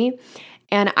point for me.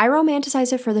 And I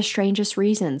romanticize it for the strangest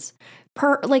reasons.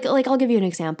 Like I'll give you an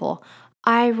example.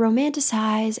 I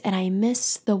romanticize and I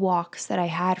miss the walks that I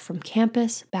had from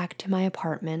campus back to my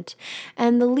apartment,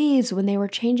 and the leaves when they were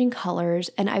changing colors,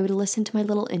 and I would listen to my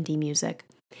little indie music.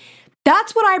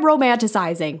 That's what I'm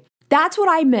romanticizing. That's what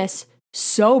I miss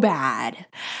so bad.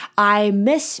 I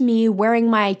miss me wearing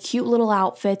my cute little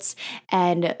outfits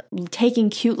and taking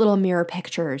cute little mirror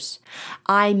pictures.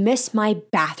 I miss my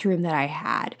bathroom that I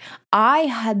had. I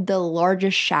had the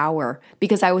largest shower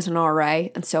because I was an RA,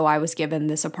 and so I was given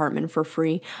this apartment for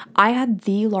free. I had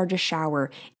the largest shower.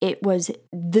 It was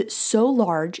so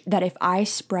large that if I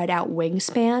spread out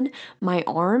wingspan my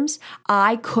arms,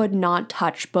 I could not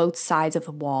touch both sides of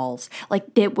the walls. Like,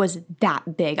 it was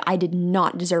that big. I did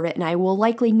not deserve it, and I will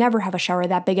likely never have a shower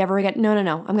that big ever again. No.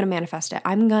 I'm going to manifest it.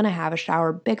 I'm going to have a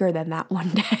shower bigger than that one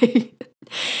day.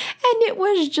 And it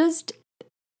was just,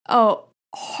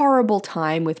 horrible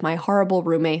time with my horrible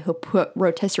roommate who put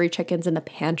rotisserie chickens in the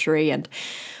pantry, and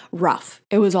rough.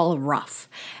 It was all rough.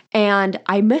 And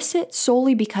I miss it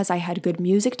solely because I had good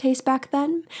music taste back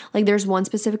then. Like, there's one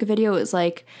specific video, it was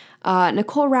like,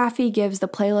 Nicole Raffi gives the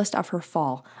playlist of her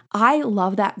fall. I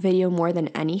love that video more than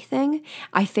anything.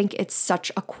 I think it's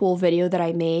such a cool video that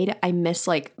I made. I miss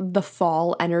like the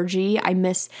fall energy. I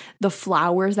miss the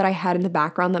flowers that I had in the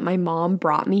background that my mom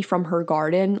brought me from her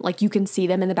garden. Like, you can see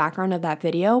them in the background of that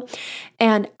video.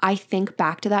 And I think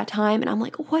back to that time and I'm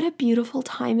like, what a beautiful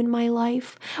time in my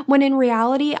life. When in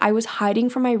reality, I was hiding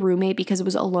from my roommate because it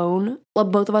was alone. Well,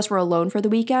 both of us were alone for the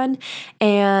weekend.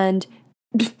 And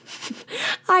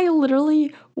I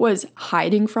literally was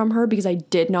hiding from her because I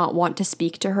did not want to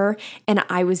speak to her, and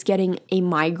I was getting a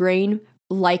migraine,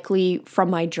 likely from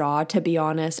my jaw, to be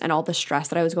honest, and all the stress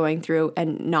that I was going through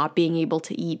and not being able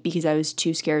to eat because I was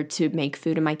too scared to make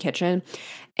food in my kitchen.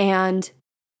 And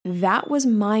that was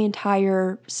my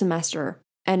entire semester.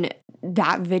 And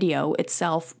that video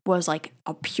itself was like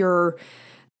a pure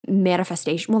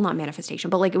manifestation. Well, not manifestation,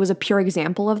 but like it was a pure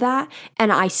example of that.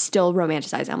 And I still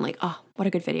romanticize it. I'm like, oh, what a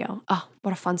good video. Oh,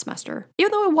 what a fun semester.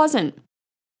 Even though it wasn't.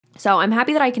 So I'm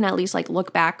happy that I can at least like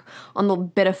look back on the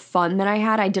bit of fun that I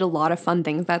had. I did a lot of fun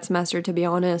things that semester, to be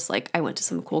honest. Like, I went to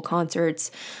some cool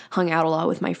concerts, hung out a lot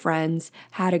with my friends,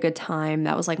 had a good time.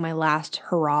 That was like my last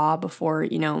hurrah before,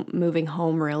 moving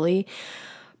home, really.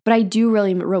 But I do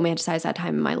really romanticize that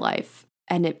time in my life.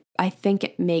 And I think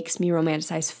it makes me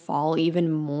romanticize fall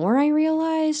even more, I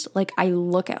realized. Like, I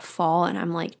look at fall and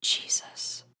I'm like,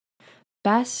 Jesus,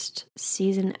 best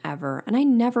season ever. And I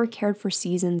never cared for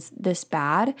seasons this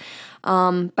bad.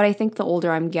 But I think the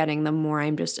older I'm getting, the more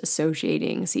I'm just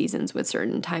associating seasons with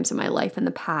certain times in my life in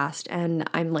the past. And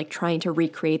I'm like trying to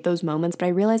recreate those moments, but I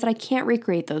realize that I can't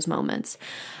recreate those moments.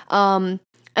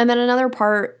 And then another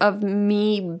part of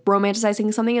me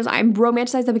romanticizing something is I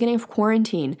romanticize the beginning of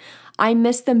quarantine. I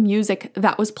miss the music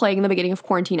that was playing in the beginning of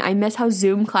quarantine. I miss how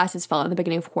Zoom classes felt in the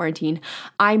beginning of quarantine.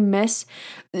 I miss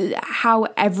how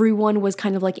everyone was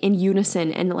kind of like in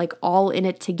unison and like all in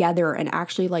it together and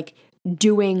actually like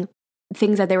doing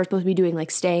things that they were supposed to be doing,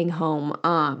 like staying home.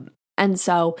 And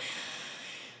so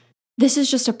this is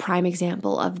just a prime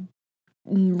example of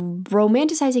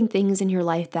romanticizing things in your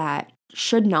life that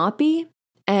should not be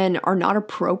and are not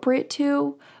appropriate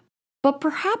to, but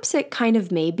perhaps it kind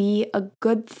of may be a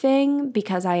good thing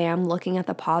because I am looking at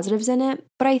the positives in it.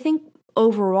 But I think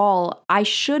overall, I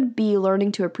should be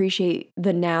learning to appreciate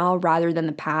the now rather than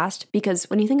the past, because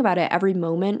when you think about it, every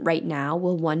moment right now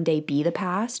will one day be the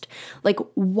past. Like,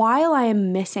 while I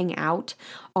am missing out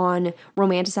on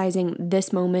romanticizing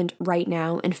this moment right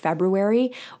now in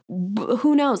February,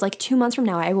 who knows, like 2 months from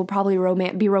now, I will probably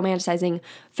be romanticizing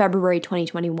February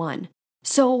 2021.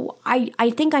 So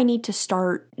I think I need to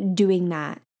start doing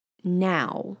that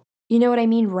now. You know what I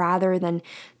mean? Rather than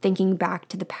thinking back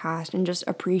to the past and just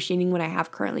appreciating what I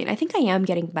have currently. And I think I am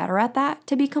getting better at that,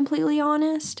 to be completely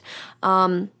honest.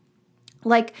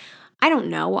 Like, I don't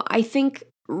know. I think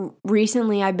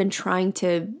recently I've been trying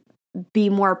to be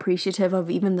more appreciative of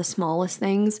even the smallest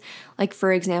things. Like,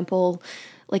 for example,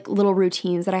 like little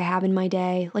routines that I have in my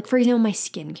day. Like, for example, my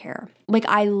skincare. Like,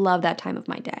 I love that time of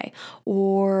my day.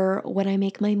 Or when I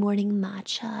make my morning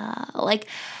matcha. Like,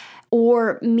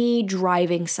 or me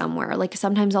driving somewhere. Like,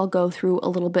 sometimes I'll go through a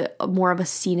little bit more of a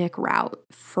scenic route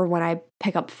for when I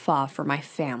pick up pho for my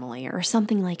family or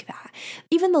something like that.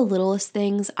 Even the littlest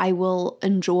things, I will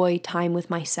enjoy time with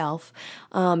myself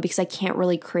because I can't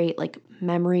really create like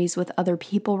memories with other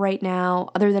people right now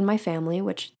other than my family,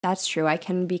 which that's true. I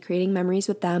can be creating memories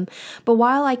with them. But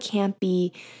while I can't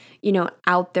be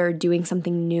out there doing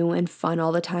something new and fun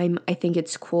all the time, I think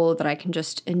it's cool that I can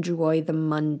just enjoy the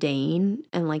mundane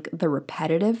and like the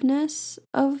repetitiveness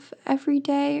of every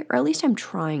day, or at least I'm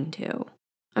trying to.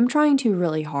 I'm trying to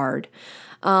really hard.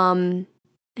 And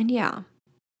yeah.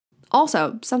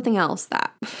 Also, something else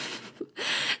that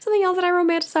I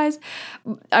romanticize.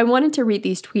 I wanted to read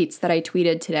these tweets that I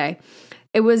tweeted today.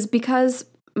 It was because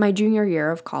my junior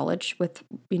year of college with,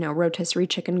 rotisserie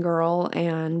chicken girl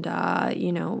and,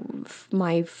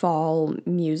 my fall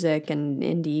music and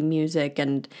indie music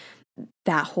and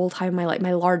that whole time of my life,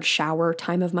 my large shower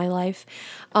time of my life,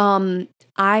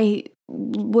 I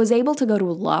was able to go to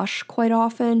Lush quite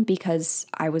often because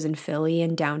I was in Philly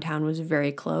and downtown was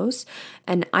very close.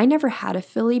 And I never had a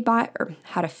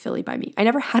by me. I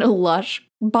never had a Lush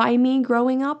by me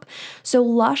growing up. So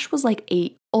Lush was like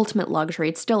a ultimate luxury.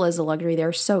 It still is a luxury.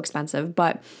 They're so expensive,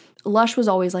 but Lush was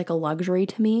always like a luxury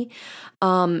to me.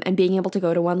 And being able to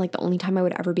go to one, like the only time I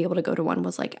would ever be able to go to one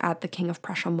was like at the King of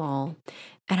Prussia Mall.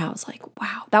 And I was like,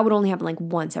 wow, that would only happen like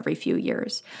once every few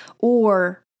years.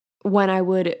 Or when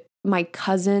my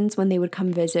cousins, when they would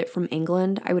come visit from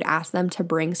England, I would ask them to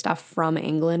bring stuff from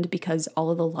England because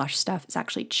all of the Lush stuff is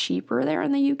actually cheaper there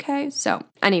in the UK. So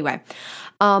anyway,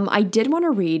 I did want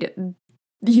to read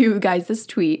you guys this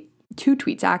tweet. 2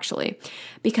 tweets actually,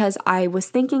 because I was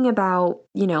thinking about,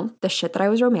 the shit that I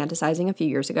was romanticizing a few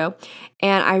years ago.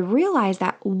 And I realized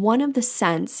that one of the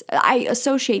scents, I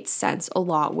associate scents a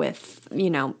lot with,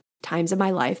 times of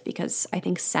my life because I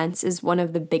think scents is one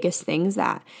of the biggest things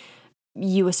that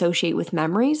you associate with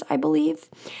memories, I believe.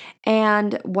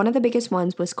 And one of the biggest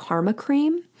ones was Karma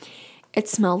Cream. It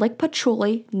smelled like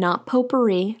patchouli, not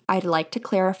potpourri. I'd like to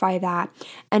clarify that.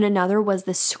 And another was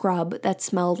the scrub that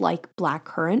smelled like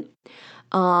blackcurrant.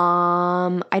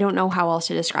 I don't know how else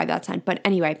to describe that scent, but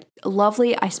anyway,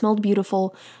 lovely. I smelled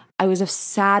beautiful. I was a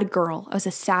sad girl. I was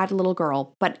a sad little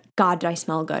girl, but God, did I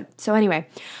smell good. So anyway,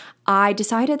 I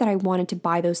decided that I wanted to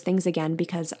buy those things again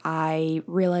because I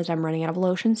realized I'm running out of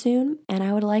lotion soon and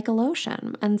I would like a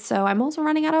lotion. And so I'm also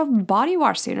running out of body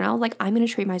wash soon. And I was like, I'm going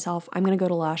to treat myself. I'm going to go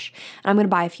to Lush and I'm going to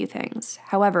buy a few things.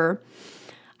 However,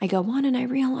 I go on and I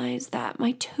realize that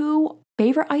my 2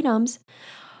 favorite items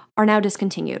are now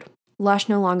discontinued. Lush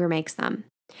no longer makes them.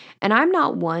 And I'm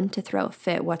not one to throw a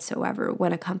fit whatsoever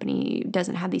when a company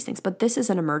doesn't have these things, but this is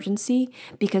an emergency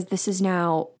because this is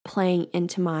now playing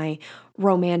into my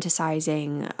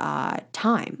romanticizing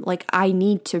time. Like, I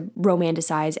need to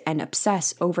romanticize and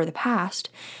obsess over the past.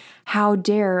 How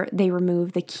dare they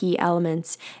remove the key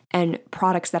elements and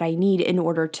products that I need in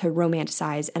order to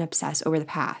romanticize and obsess over the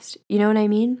past? You know what I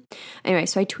mean? Anyway,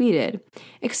 so I tweeted,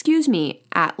 "Excuse me,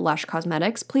 at Lush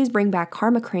Cosmetics, please bring back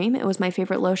Karma Cream. It was my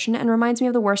favorite lotion and reminds me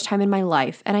of the worst time in my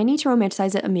life, and I need to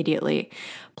romanticize it immediately.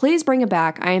 Please bring it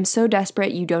back. I am so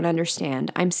desperate you don't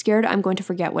understand. I'm scared I'm going to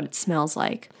forget what it smells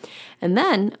like." And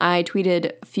then I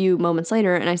tweeted a few moments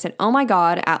later and I said, "Oh my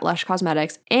God, at Lush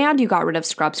Cosmetics, and you got rid of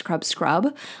Scrub, Scrub,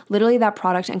 Scrub. Literally that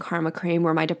product and Karma Cream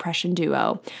were my depression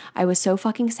duo. I was so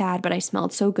fucking sad, but I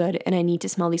smelled so good and I need to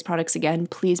smell these products again.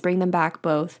 Please bring them back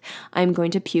both. I'm going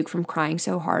to puke from crying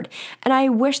so hard." And I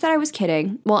wish that I was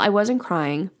kidding. Well, I wasn't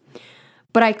crying,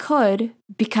 but I could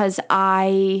because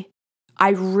I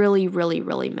really, really,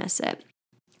 really miss it.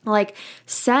 Like,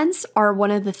 scents are one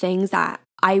of the things that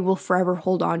I will forever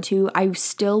hold on to. I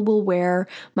still will wear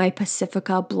my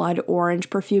Pacifica Blood Orange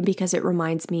perfume because it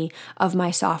reminds me of my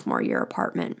sophomore year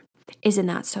apartment. Isn't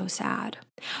that so sad?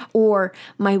 Or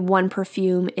my one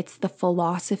perfume, it's the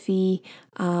Philosophy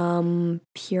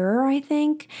Pure, I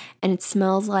think. And it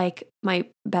smells like, my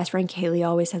best friend Kaylee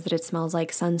always says that it smells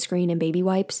like sunscreen and baby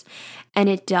wipes. And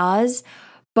it does,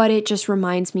 but it just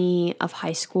reminds me of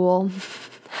high school.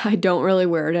 I don't really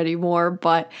wear it anymore,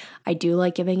 but I do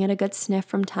like giving it a good sniff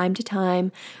from time to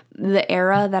time. The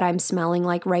era that I'm smelling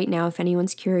like right now, if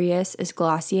anyone's curious, is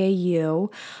Glossier You.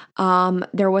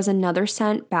 There was another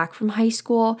scent back from high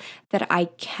school that I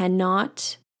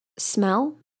cannot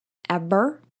smell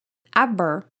ever.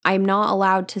 I'm not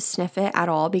allowed to sniff it at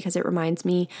all because it reminds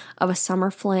me of a summer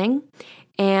fling.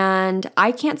 And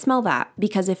I can't smell that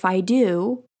because if I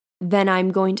do, then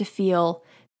I'm going to feel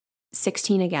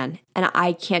 16 again, and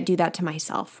I can't do that to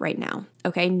myself right now.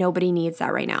 Okay, nobody needs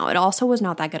that right now. It also was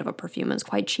not that good of a perfume. It was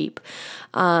quite cheap.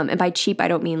 And by cheap, I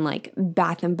don't mean like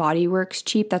Bath and Body Works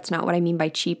cheap. That's not what I mean by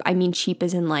cheap. I mean cheap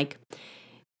as in like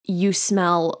you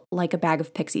smell like a bag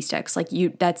of pixie sticks. Like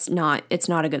it's not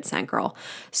a good scent, girl.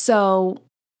 So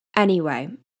anyway,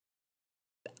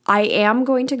 I am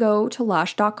going to go to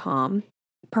lush.com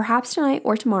perhaps tonight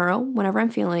or tomorrow, whenever I'm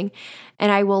feeling,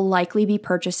 and I will likely be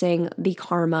purchasing the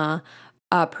Karma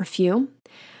perfume.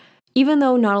 Even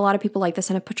though not a lot of people like the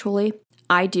scent of patchouli,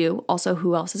 I do. Also,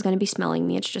 who else is going to be smelling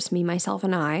me? It's just me, myself,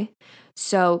 and I.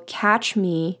 So catch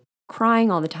me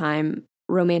crying all the time,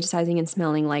 romanticizing and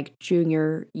smelling like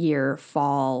junior year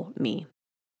fall me.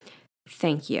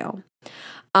 Thank you.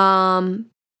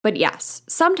 But yes,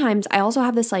 sometimes I also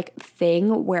have this like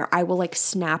thing where I will like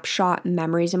snapshot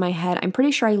memories in my head. I'm pretty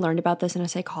sure I learned about this in a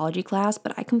psychology class,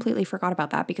 but I completely forgot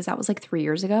about that because that was like 3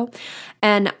 years ago.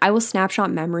 And I will snapshot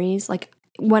memories like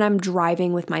when I'm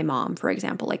driving with my mom, for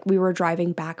example. Like we were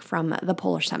driving back from the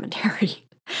Polish cemetery.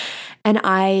 And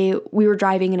we were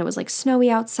driving and it was like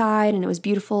snowy outside and it was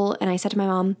beautiful. And I said to my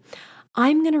mom,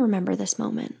 I'm going to remember this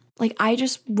moment. Like, I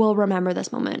just will remember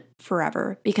this moment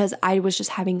forever because I was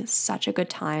just having such a good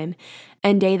time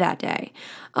and day that day.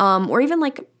 Or even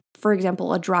like, for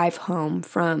example, a drive home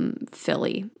from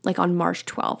Philly, like on March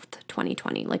 12th,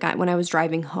 2020. Like when I was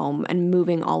driving home and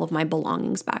moving all of my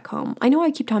belongings back home. I know I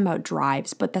keep talking about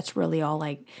drives, but that's really all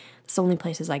it's the only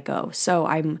places I go. So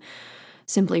I'm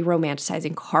simply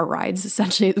romanticizing car rides,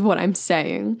 essentially is what I'm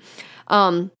saying.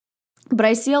 But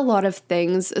I see a lot of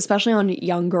things, especially on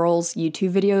young girls'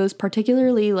 YouTube videos,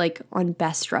 particularly like on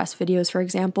best dress videos, for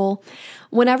example.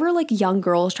 Whenever like young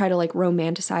girls try to like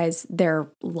romanticize their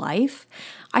life,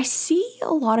 I see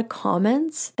a lot of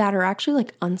comments that are actually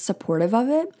like unsupportive of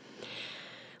it,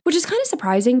 which is kind of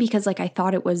surprising because like I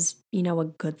thought it was, a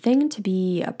good thing to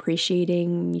be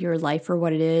appreciating your life for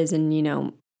what it is and,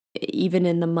 even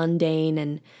in the mundane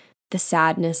and the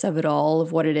sadness of it all,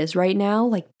 of what it is right now,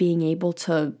 like being able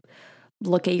to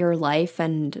look at your life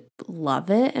and love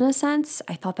it in a sense.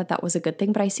 I thought that was a good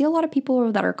thing, but I see a lot of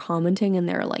people that are commenting and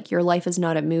they're like, your life is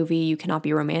not a movie. You cannot be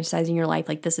romanticizing your life.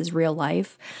 Like this is real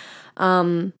life.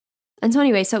 And so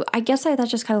anyway, so I guess that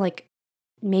just kind of like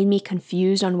made me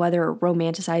confused on whether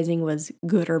romanticizing was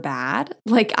good or bad.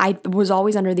 Like I was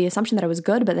always under the assumption that it was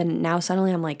good, but then now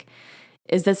suddenly I'm like,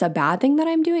 is this a bad thing that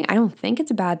I'm doing? I don't think it's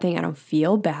a bad thing. I don't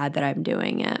feel bad that I'm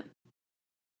doing it.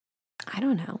 I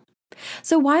don't know.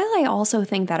 So while I also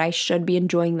think that I should be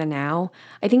enjoying the now,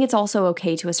 I think it's also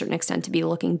okay to a certain extent to be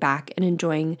looking back and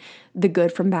enjoying the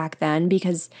good from back then,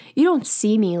 because you don't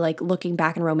see me like looking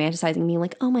back and romanticizing me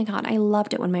like, oh my God, I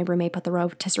loved it when my roommate put the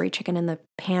rotisserie chicken in the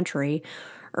pantry,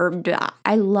 or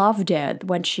I loved it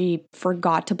when she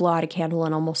forgot to blow out a candle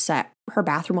and almost set her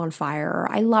bathroom on fire, or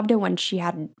I loved it when she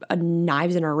had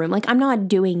knives in her room. Like I'm not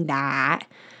doing that.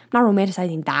 I'm not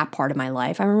romanticizing that part of my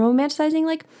life. I'm romanticizing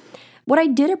like what I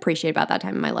did appreciate about that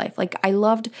time in my life. Like I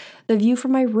loved the view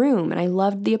from my room, and I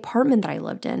loved the apartment that I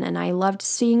lived in, and I loved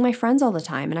seeing my friends all the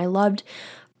time, and I loved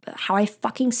how I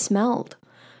fucking smelled.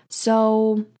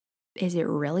 So is it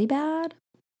really bad?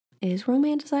 Is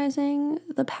romanticizing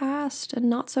the past and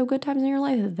not so good times in your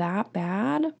life that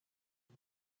bad?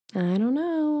 I don't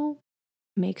know.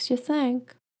 Makes you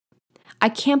think. I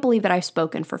can't believe that I've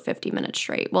spoken for 50 minutes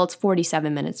straight. Well, it's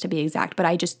 47 minutes to be exact, but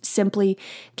I just simply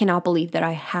cannot believe that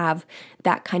I have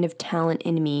that kind of talent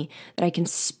in me, that I can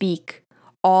speak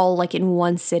all like in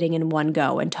one sitting in one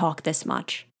go and talk this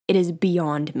much. It is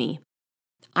beyond me.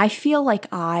 I feel like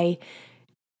I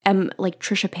am like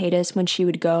Trisha Paytas when she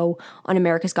would go on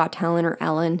America's Got Talent or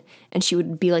Ellen, and she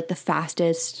would be like the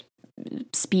fastest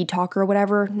speed talker or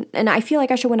whatever. And I feel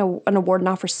like I should win an award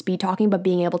not for speed talking, but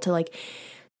being able to like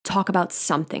talk about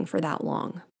something for that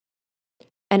long.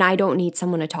 And I don't need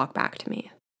someone to talk back to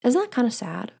me. Isn't that kind of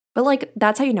sad? But like,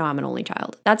 that's how you know I'm an only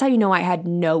child. That's how you know I had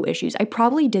no issues. I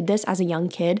probably did this as a young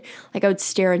kid. Like I would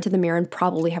stare into the mirror and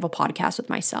probably have a podcast with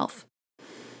myself.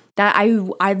 That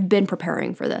I've been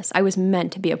preparing for this. I was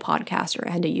meant to be a podcaster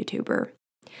and a YouTuber.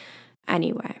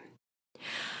 Anyway.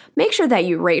 Make sure that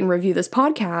you rate and review this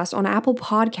podcast on Apple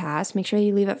Podcasts. Make sure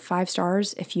you leave it 5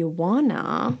 stars if you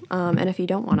wanna. And if you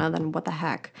don't wanna, then what the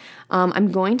heck.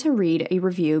 I'm going to read a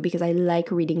review because I like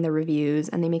reading the reviews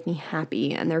and they make me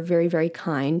happy and they're very, very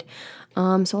kind.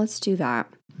 So let's do that.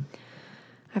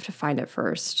 I have to find it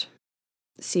first.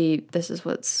 See, this is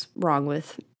what's wrong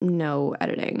with no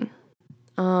editing.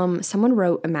 Someone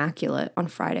wrote immaculate on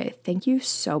Friday. Thank you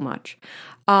so much.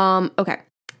 Okay.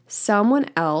 Someone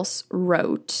else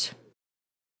wrote,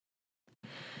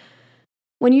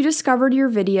 when you discovered your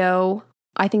video,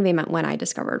 I think they meant when I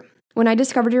discovered. When I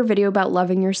discovered your video about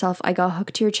loving yourself, I got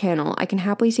hooked to your channel. I can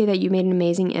happily say that you made an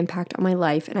amazing impact on my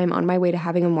life, and I'm on my way to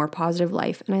having a more positive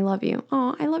life, and I love you.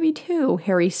 Oh, I love you too.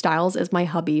 Harry Styles is my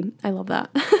hubby. I love that.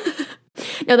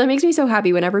 No, that makes me so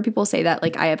happy whenever people say that,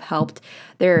 like, I have helped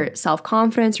their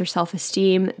self-confidence or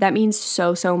self-esteem. That means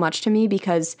so, so much to me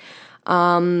because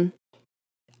I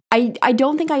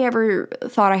don't think I ever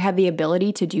thought I had the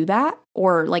ability to do that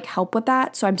or, like, help with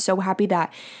that. So I'm so happy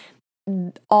that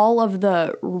all of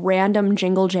the random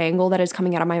jingle jangle that is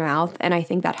coming out of my mouth, and I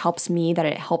think that helps me, that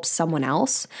it helps someone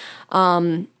else.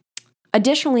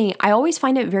 Additionally, I always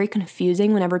find it very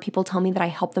confusing whenever people tell me that I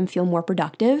help them feel more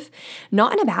productive,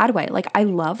 not in a bad way. Like, I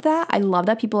love that. I love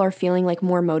that people are feeling like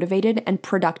more motivated and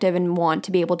productive and want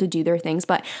to be able to do their things.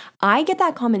 But I get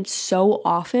that comment so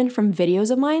often from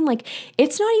videos of mine. Like,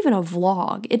 it's not even a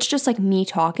vlog. It's just like me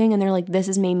talking, and they're like, this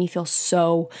has made me feel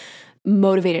so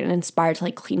motivated and inspired to,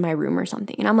 like, clean my room or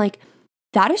something. And I'm like,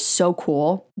 that is so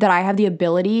cool that I have the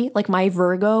ability, like, my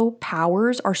Virgo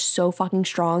powers are so fucking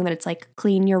strong that it's like,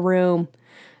 clean your room,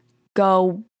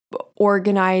 go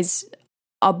organize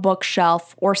a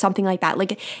bookshelf or something like that.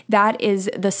 Like, that is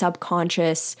the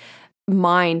subconscious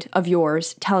mind of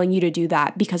yours telling you to do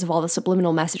that because of all the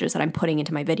subliminal messages that I'm putting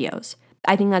into my videos.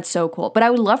 I think that's so cool. But I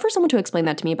would love for someone to explain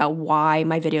that to me about why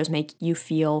my videos make you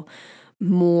feel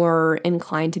more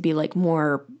inclined to be, like,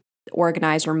 more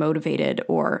organized or motivated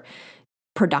or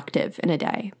productive in a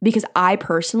day, because I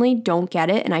personally don't get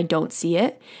it and I don't see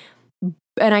it.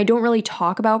 And I don't really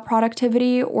talk about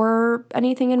productivity or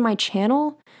anything in my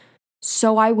channel.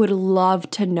 So I would love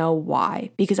to know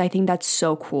why, because I think that's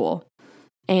so cool.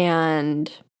 And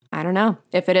I don't know.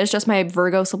 If it is just my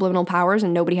Virgo subliminal powers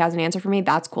and nobody has an answer for me,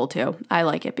 that's cool too. I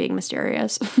like it being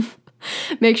mysterious.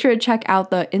 Make sure to check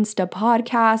out the Insta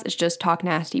podcast. It's just Talk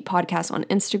Nasty Podcast on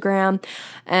Instagram.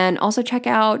 And also check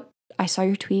out I Saw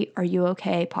Your Tweet, Are You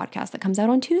Okay podcast that comes out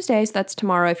on Tuesdays. That's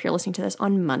tomorrow if you're listening to this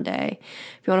on Monday.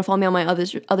 If you want to follow me on my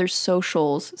other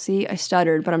socials, see, I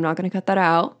stuttered, but I'm not going to cut that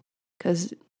out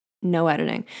because no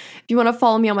editing. If you want to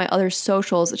follow me on my other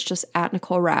socials, it's just at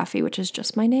Nicole Raffi, which is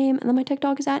just my name. And then my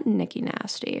TikTok is at Nikki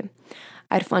Nasty.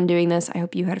 I had fun doing this. I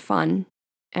hope you had fun.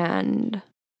 And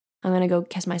I'm going to go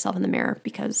kiss myself in the mirror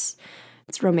because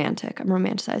it's romantic. I'm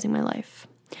romanticizing my life.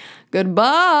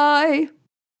 Goodbye.